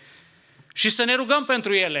noastre și să ne rugăm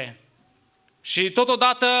pentru ele. Și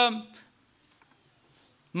totodată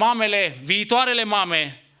viitoarele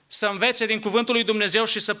mame, să învețe din cuvântul lui Dumnezeu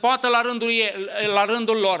și să poată la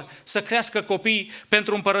rândul lor să crească copii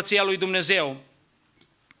pentru împărăția lui Dumnezeu.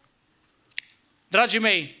 Dragii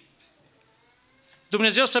mei,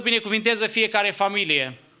 Dumnezeu să binecuvinteze fiecare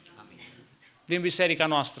familie din biserica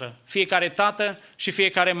noastră, fiecare tată și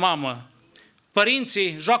fiecare mamă.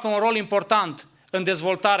 Părinții joacă un rol important în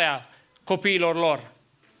dezvoltarea copiilor lor.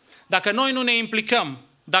 Dacă noi nu ne implicăm,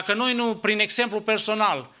 dacă noi nu, prin exemplu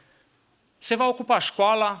personal, se va ocupa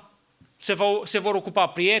școala, se vor ocupa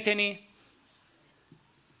prietenii,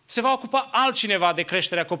 se va ocupa altcineva de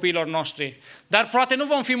creșterea copiilor noștri. Dar poate nu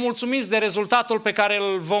vom fi mulțumiți de rezultatul pe care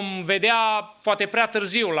îl vom vedea poate prea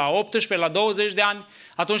târziu, la 18, la 20 de ani,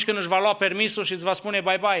 atunci când își va lua permisul și îți va spune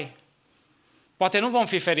bye-bye. Poate nu vom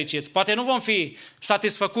fi fericiți, poate nu vom fi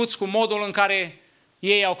satisfăcuți cu modul în care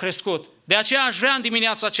ei au crescut. De aceea aș vrea în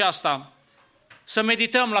dimineața aceasta să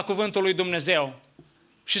medităm la cuvântul lui Dumnezeu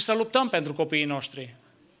și să luptăm pentru copiii noștri.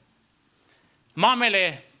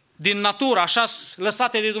 Mamele din natură, așa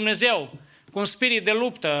lăsate de Dumnezeu, cu un spirit de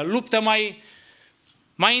luptă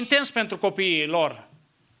mai intens pentru copiii lor.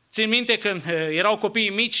 Țin minte când erau copiii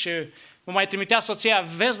mici și mă mai trimitea soția: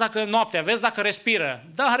 vezi dacă noaptea, vezi dacă respiră.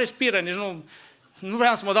 Da, respiră, nici nu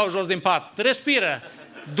vreau să mă dau jos din pat. Respiră.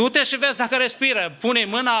 Du-te și vezi dacă respiră. Pune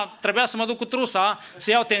mâna, trebuia să mă duc cu trusa,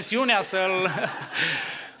 să iau tensiunea,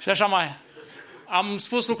 și așa mai. Am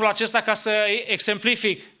spus lucrul acesta ca să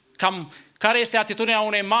exemplific cam care este atitudinea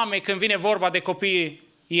unei mame când vine vorba de copiii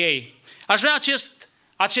ei. Aș vrea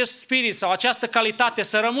acest spirit sau această calitate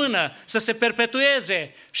să rămână, să se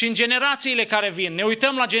perpetueze și în generațiile care vin. Ne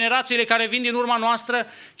uităm la generațiile care vin din urma noastră,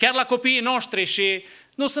 chiar la copiii noștri și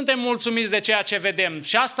nu suntem mulțumiți de ceea ce vedem.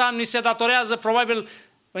 Și asta ni se datorează probabil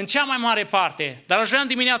în cea mai mare parte. Dar aș vrea în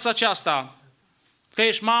dimineața aceasta, că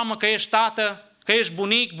ești mamă, că ești tată, că ești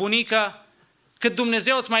bunic, bunică, cât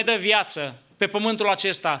Dumnezeu îți mai dă viață pe pământul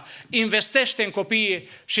acesta, investește în copiii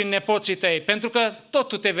și în nepoții tăi, pentru că tot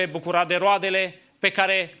tu te vei bucura de roadele pe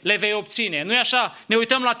care le vei obține. Nu-i așa? Ne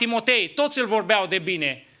uităm la Timotei, toți îl vorbeau de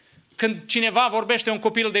bine. Când cineva vorbește un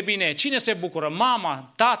copil de bine, cine se bucură?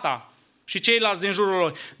 Mama, tata și ceilalți din jurul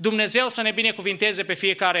lui. Dumnezeu să ne binecuvinteze pe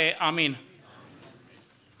fiecare. Amin.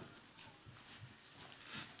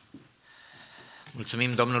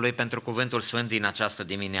 Mulțumim Domnului pentru cuvântul sfânt din această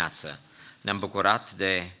dimineață. Ne-am bucurat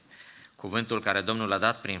de cuvântul care Domnul l-a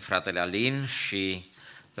dat prin fratele Alin și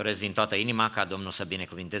doresc din toată inima ca Domnul să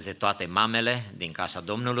binecuvinteze toate mamele din casa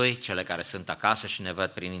Domnului, cele care sunt acasă și ne văd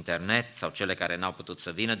prin internet sau cele care n-au putut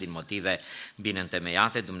să vină din motive bine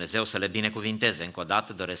întemeiate. Dumnezeu să le binecuvinteze. Încă o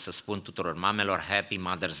dată doresc să spun tuturor mamelor Happy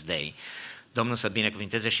Mother's Day. Domnul să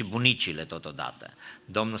binecuvinteze și bunicile totodată.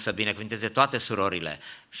 Domnul să binecuvinteze toate surorile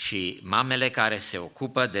și mamele care se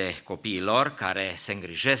ocupă de copiii lor, care se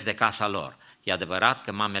îngrijesc de casa lor. E adevărat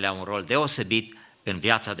că mamele au un rol deosebit în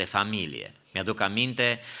viața de familie. Mi-aduc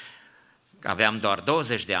aminte că aveam doar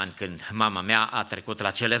 20 de ani când mama mea a trecut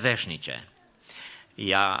la cele veșnice.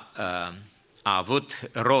 Ea a avut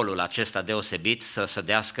rolul acesta deosebit să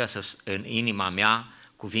sădească în inima mea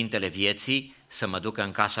cuvintele vieții, să mă ducă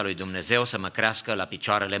în casa lui Dumnezeu, să mă crească la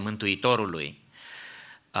picioarele Mântuitorului.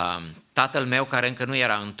 Tatăl meu, care încă nu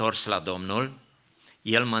era întors la Domnul,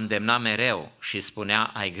 el mă îndemna mereu și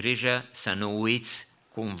spunea: ai grijă să nu uiți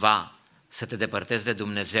cumva, să te depărtezi de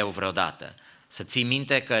Dumnezeu vreodată. Să ții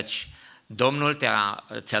minte căci Domnul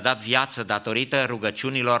ți-a dat viață datorită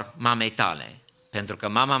rugăciunilor mamei tale. Pentru că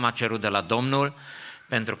mama m-a cerut de la Domnul,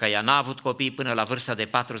 pentru că ea n-a avut copii până la vârsta de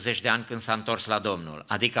 40 de ani când s-a întors la Domnul.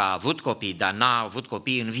 Adică a avut copii, dar n-a avut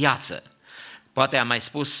copii în viață. Poate am mai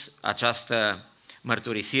spus această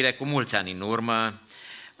mărturisire cu mulți ani în urmă,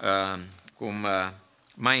 cum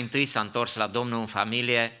mai întâi s-a întors la Domnul în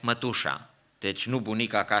familie mătușa. Deci nu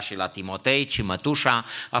bunica ca și la Timotei, ci mătușa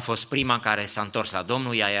a fost prima care s-a întors la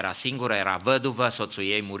Domnul. Ea era singură, era văduvă, soțul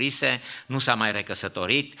ei murise, nu s-a mai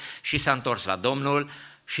recăsătorit și s-a întors la Domnul.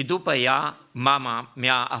 Și după ea, mama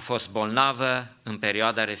mea a fost bolnavă în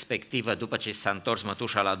perioada respectivă, după ce s-a întors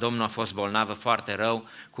mătușa la Domnul, a fost bolnavă foarte rău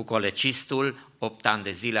cu colecistul, 8 ani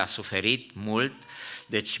de zile a suferit mult.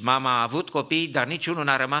 Deci mama a avut copii, dar niciunul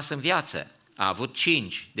n-a rămas în viață. A avut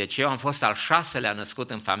 5, deci eu am fost al 6-lea născut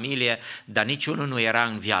în familie, dar niciunul nu era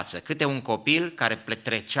în viață. Câte un copil care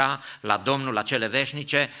trecea la Domnul, la cele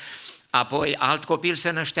veșnice, apoi alt copil se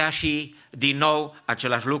năștea și din nou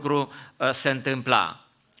același lucru se întâmpla.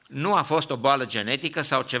 Nu a fost o boală genetică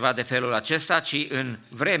sau ceva de felul acesta, ci în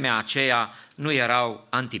vremea aceea nu erau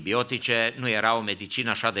antibiotice, nu era o medicină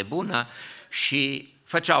așa de bună și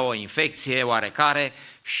făceau o infecție oarecare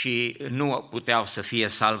și nu puteau să fie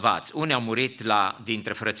salvați. Unii au murit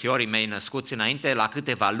dintre frățiorii mei născuți înainte la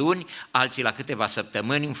câteva luni, alții la câteva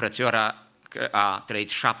săptămâni, un frățior a trăit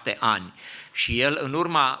 7 ani. Și el, în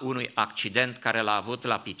urma unui accident care l-a avut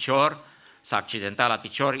la picior, s-a accidentat la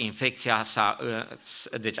picior, infecția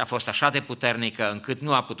deci a fost așa de puternică încât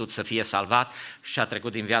nu a putut să fie salvat și a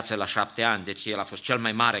trecut din viață la 7 ani, deci el a fost cel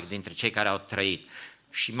mai mare dintre cei care au trăit.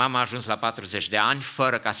 Și mama a ajuns la 40 de ani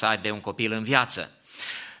fără ca să aibă un copil în viață.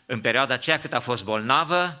 În perioada aceea cât a fost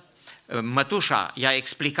bolnavă, mătușa i-a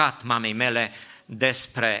explicat mamei mele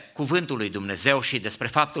despre cuvântul lui Dumnezeu și despre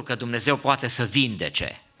faptul că Dumnezeu poate să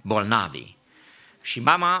vindece bolnavii. Și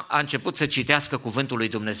mama a început să citească cuvântul lui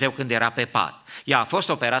Dumnezeu când era pe pat. Ea a fost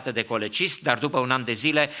operată de colecist, dar după un an de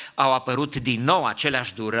zile au apărut din nou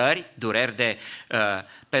aceleași dureri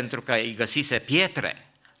pentru că îi găsise pietre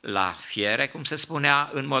la fiere, cum se spunea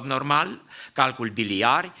în mod normal, calcul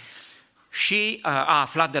biliari, și a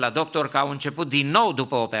aflat de la doctor că au început din nou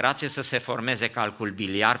după operație să se formeze calcul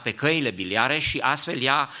biliar pe căile biliare și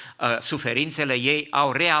astfel suferințele ei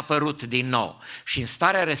au reapărut din nou. Și în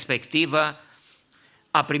starea respectivă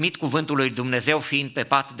a primit cuvântul lui Dumnezeu fiind pe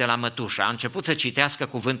pat de la mătușă. A început să citească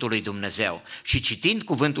cuvântul lui Dumnezeu și citind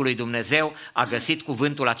cuvântul lui Dumnezeu a găsit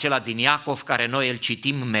cuvântul acela din Iacov care noi îl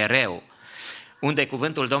citim mereu, unde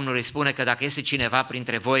cuvântul Domnului spune că dacă este cineva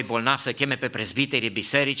printre voi bolnav să cheme pe prezbiterii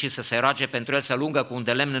bisericii, să se roage pentru el, să lungă cu un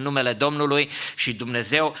de lemn în numele Domnului și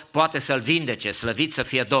Dumnezeu poate să-l vindece, slăvit să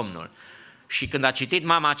fie Domnul. Și când a citit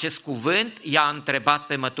mama acest cuvânt, i-a întrebat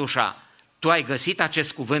pe mătușa: tu ai găsit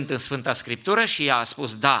acest cuvânt în Sfânta Scriptură? Și ea a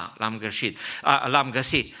spus: da, l-am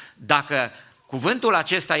găsit. Dacă Cuvântul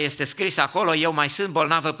acesta este scris acolo, eu mai sunt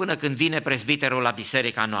bolnavă până când vine prezbiterul la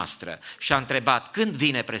biserica noastră. Și a întrebat, când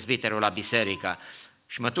vine prezbiterul la biserică?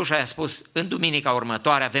 Și mătușa i-a spus, în duminica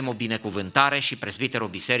următoare avem o binecuvântare și prezbiterul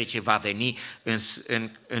bisericii va veni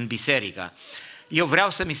în biserică. Eu vreau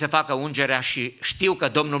să mi se facă ungerea și știu că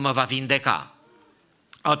Domnul mă va vindeca.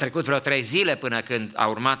 Au trecut vreo 3 zile până când a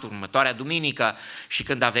urmat următoarea duminică și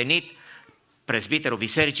când a venit prezbiterul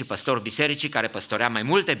bisericii, păstorul bisericii, care păstorea mai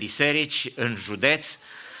multe biserici în județ,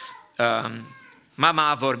 mama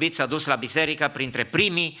a vorbit, s-a dus la biserică printre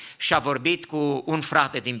primii și a vorbit cu un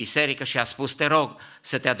frate din biserică și a spus, te rog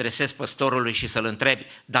să te adresezi păstorului și să-l întrebi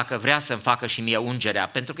dacă vrea să-mi facă și mie ungerea,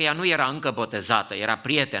 pentru că ea nu era încă botezată, era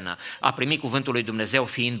prietenă, a primit cuvântul lui Dumnezeu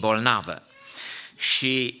fiind bolnavă.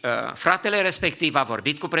 Și fratele respectiv a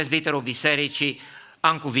vorbit cu prezbiterul bisericii, a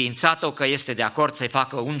încuviințat-o că este de acord să-i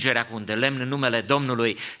facă ungerea cu un de lemn în numele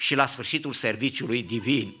Domnului și la sfârșitul serviciului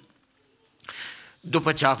divin.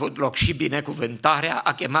 După ce a avut loc și binecuvântarea,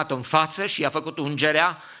 a chemat-o în față și a făcut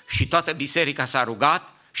ungerea și toată biserica s-a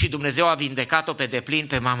rugat și Dumnezeu a vindecat-o pe deplin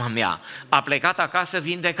pe mama mea. A plecat acasă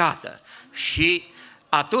vindecată și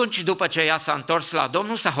atunci, după ce ea s-a întors la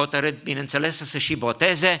Domnul, s-a hotărât, bineînțeles, să se și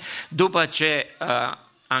boteze, după ce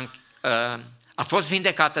a fost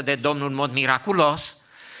vindecată de Domnul în mod miraculos.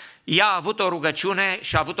 Ea a avut o rugăciune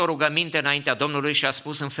și a avut o rugăminte înaintea Domnului și a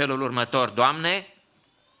spus în felul următor, Doamne,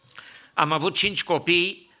 am avut 5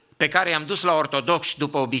 copii pe care i-am dus la ortodoxi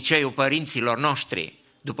după obiceiul părinților noștri,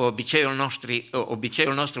 după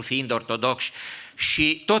obiceiul nostru fiind ortodoxi,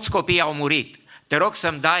 și toți copiii au murit. Te rog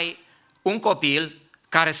să-mi dai un copil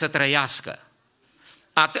care să trăiască.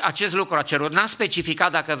 Acest lucru a cerut, n-a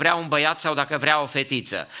specificat dacă vrea un băiat sau dacă vrea o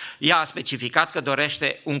fetiță. Ea a specificat că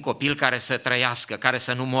dorește un copil care să trăiască, care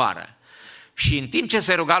să nu moară. Și în timp ce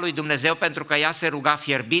se ruga lui Dumnezeu, pentru că ea se ruga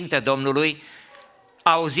fierbinte Domnului,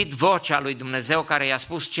 a auzit vocea lui Dumnezeu care i-a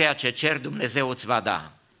spus ceea ce cer Dumnezeu îți va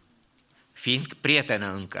da, fiind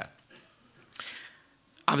prietenă încă.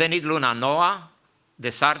 A venit luna noua de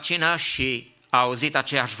sarcină și a auzit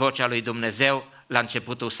aceeași voce a lui Dumnezeu la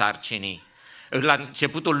începutul sarcinii. La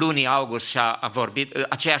începutul lunii august și a vorbit,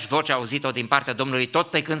 aceeași voce a auzit-o din partea Domnului tot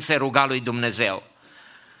pe când se ruga lui Dumnezeu.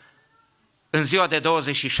 În ziua de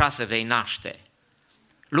 26 vei naște.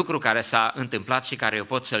 Lucru care s-a întâmplat și care eu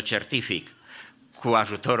pot să-l certific cu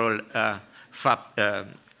ajutorul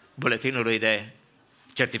buletinului de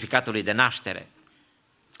certificatului de naștere.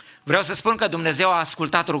 Vreau să spun că Dumnezeu a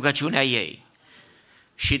ascultat rugăciunea ei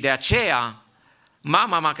și de aceea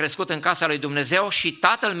mama m-a crescut în casa lui Dumnezeu și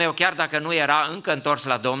tatăl meu, chiar dacă nu era încă întors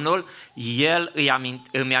la Domnul, el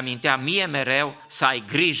îmi amintea mie mereu să ai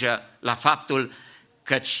grijă la faptul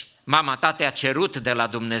căci mama ta te-a cerut de la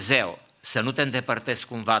Dumnezeu să nu te îndepărtezi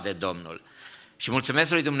cumva de Domnul. Și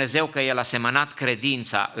mulțumesc lui Dumnezeu că El a semănat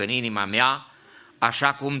credința în inima mea,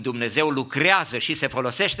 așa cum Dumnezeu lucrează și se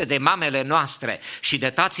folosește de mamele noastre și de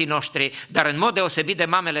tații noștri, dar în mod deosebit de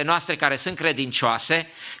mamele noastre care sunt credincioase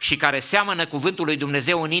și care seamănă cuvântul lui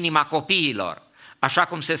Dumnezeu în inima copiilor. Așa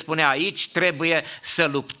cum se spune aici, trebuie să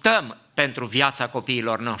luptăm pentru viața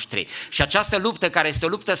copiilor noștri. Și această luptă, care este o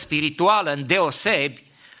luptă spirituală îndeosebi,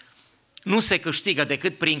 nu se câștigă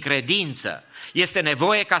decât prin credință. Este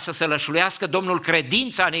nevoie ca să se lășluiască Domnul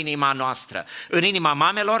credința în inima noastră, în inima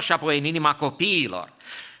mamelor și apoi în inima copiilor.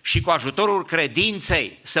 Și cu ajutorul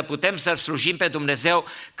credinței să putem să slujim pe Dumnezeu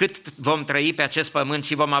cât vom trăi pe acest pământ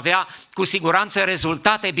și vom avea cu siguranță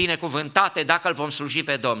rezultate binecuvântate dacă îl vom sluji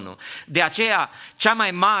pe Domnul. De aceea, cea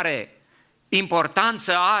mai mare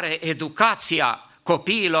importanță are educația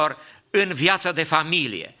copiilor în viața de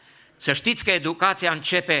familie. Să știți că educația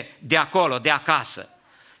începe de acolo, de acasă.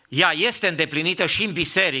 Ea este îndeplinită și în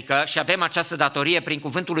biserică și avem această datorie prin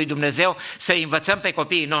cuvântul lui Dumnezeu să învățăm pe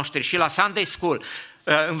copiii noștri și la Sunday School.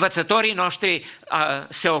 Învățătorii noștri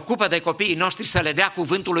se ocupă de copiii noștri să le dea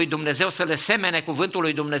cuvântul lui Dumnezeu, să le semene cuvântul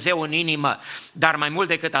lui Dumnezeu în inimă, dar mai mult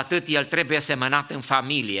decât atât, el trebuie semănat în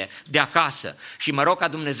familie, de acasă. Și mă rog ca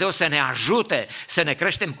Dumnezeu să ne ajute să ne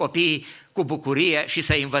creștem copiii cu bucurie și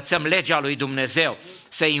să învățăm legea lui Dumnezeu,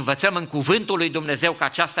 să învățăm în cuvântul lui Dumnezeu că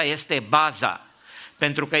aceasta este baza.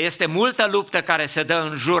 Pentru că este multă luptă care se dă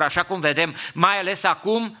în jur, așa cum vedem, mai ales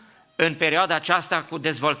acum, în perioada aceasta, cu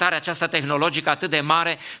dezvoltarea aceasta tehnologică atât de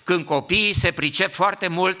mare, când copiii se pricep foarte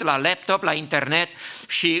mult la laptop, la internet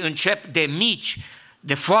și încep de mici,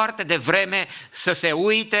 de foarte devreme, să se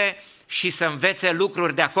uite și să învețe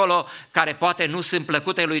lucruri de acolo care poate nu sunt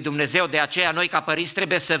plăcute lui Dumnezeu. De aceea noi ca părinți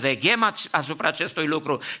trebuie să veghem asupra acestui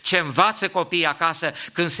lucru. Ce învață copiii acasă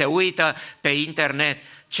când se uită pe internet,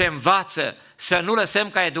 ce învață, să nu lăsăm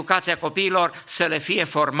ca educația copiilor să le fie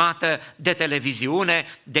formată de televiziune,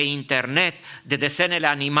 de internet, de desenele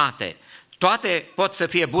animate. Toate pot să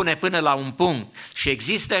fie bune până la un punct și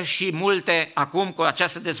există și multe, acum cu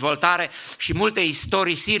această dezvoltare, și multe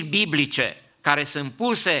istorisiri biblice care sunt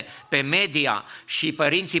puse pe media și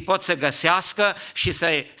părinții pot să găsească și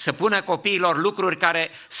să pună copiilor lucruri care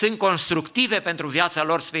sunt constructive pentru viața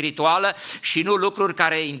lor spirituală și nu lucruri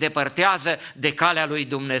care îi îndepărtează de calea lui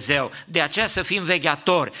Dumnezeu. De aceea să fim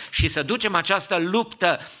vegheatori și să ducem această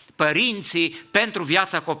luptă, părinții, pentru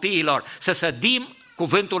viața copiilor, să sădim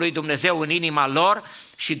cuvântul lui Dumnezeu în inima lor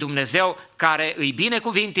și Dumnezeu, care îi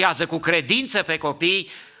binecuvintează cu credință pe copii,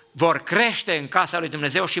 vor crește în casa lui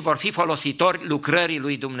Dumnezeu și vor fi folositori lucrării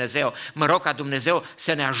lui Dumnezeu. Mă rog ca Dumnezeu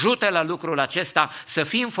să ne ajute la lucrul acesta, să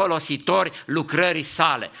fim folositori lucrării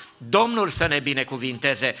sale. Domnul să ne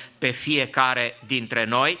binecuvinteze pe fiecare dintre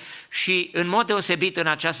noi și în mod deosebit în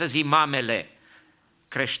această zi mamele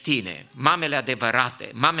creștine, mamele adevărate,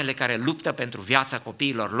 mamele care luptă pentru viața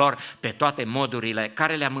copiilor lor pe toate modurile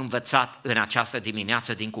care le-am învățat în această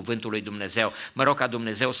dimineață din cuvântul lui Dumnezeu. Mă rog ca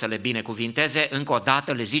Dumnezeu să le binecuvinteze. Încă o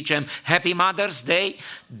dată le zicem Happy Mother's Day,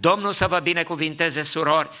 Domnul să vă binecuvinteze,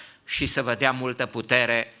 surori, și să vă dea multă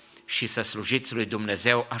putere și să slujiți lui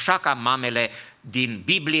Dumnezeu, așa ca mamele din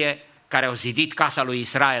Biblie care au zidit casa lui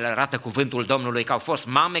Israel, arată cuvântul Domnului că au fost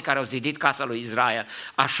mame care au zidit casa lui Israel.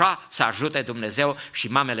 Așa să ajute Dumnezeu și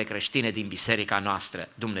mamele creștine din biserica noastră.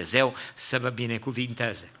 Dumnezeu să vă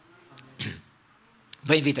binecuvinteze.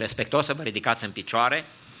 Vă invit respectuos să vă ridicați în picioare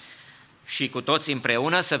și cu toți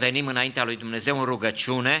împreună să venim înaintea lui Dumnezeu în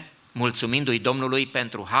rugăciune, mulțumindu-i Domnului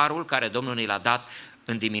pentru harul care Domnul ne l-a dat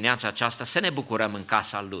în dimineața aceasta, să ne bucurăm în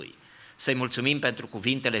casa Lui. Să-i mulțumim pentru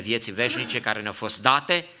cuvintele vieții veșnice care ne-au fost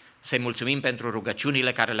date, să-i mulțumim pentru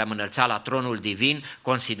rugăciunile care le-am înălțat la tronul divin,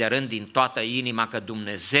 considerând din toată inima că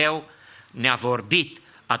Dumnezeu ne-a vorbit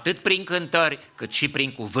atât prin cântări cât și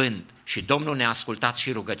prin cuvânt și Domnul ne-a ascultat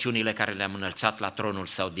și rugăciunile care le-am înălțat la tronul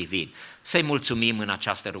Său divin. Să-i mulțumim în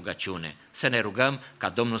această rugăciune, să ne rugăm ca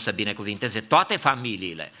Domnul să binecuvinteze toate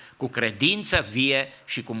familiile cu credință vie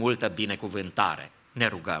și cu multă binecuvântare. Ne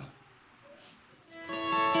rugăm.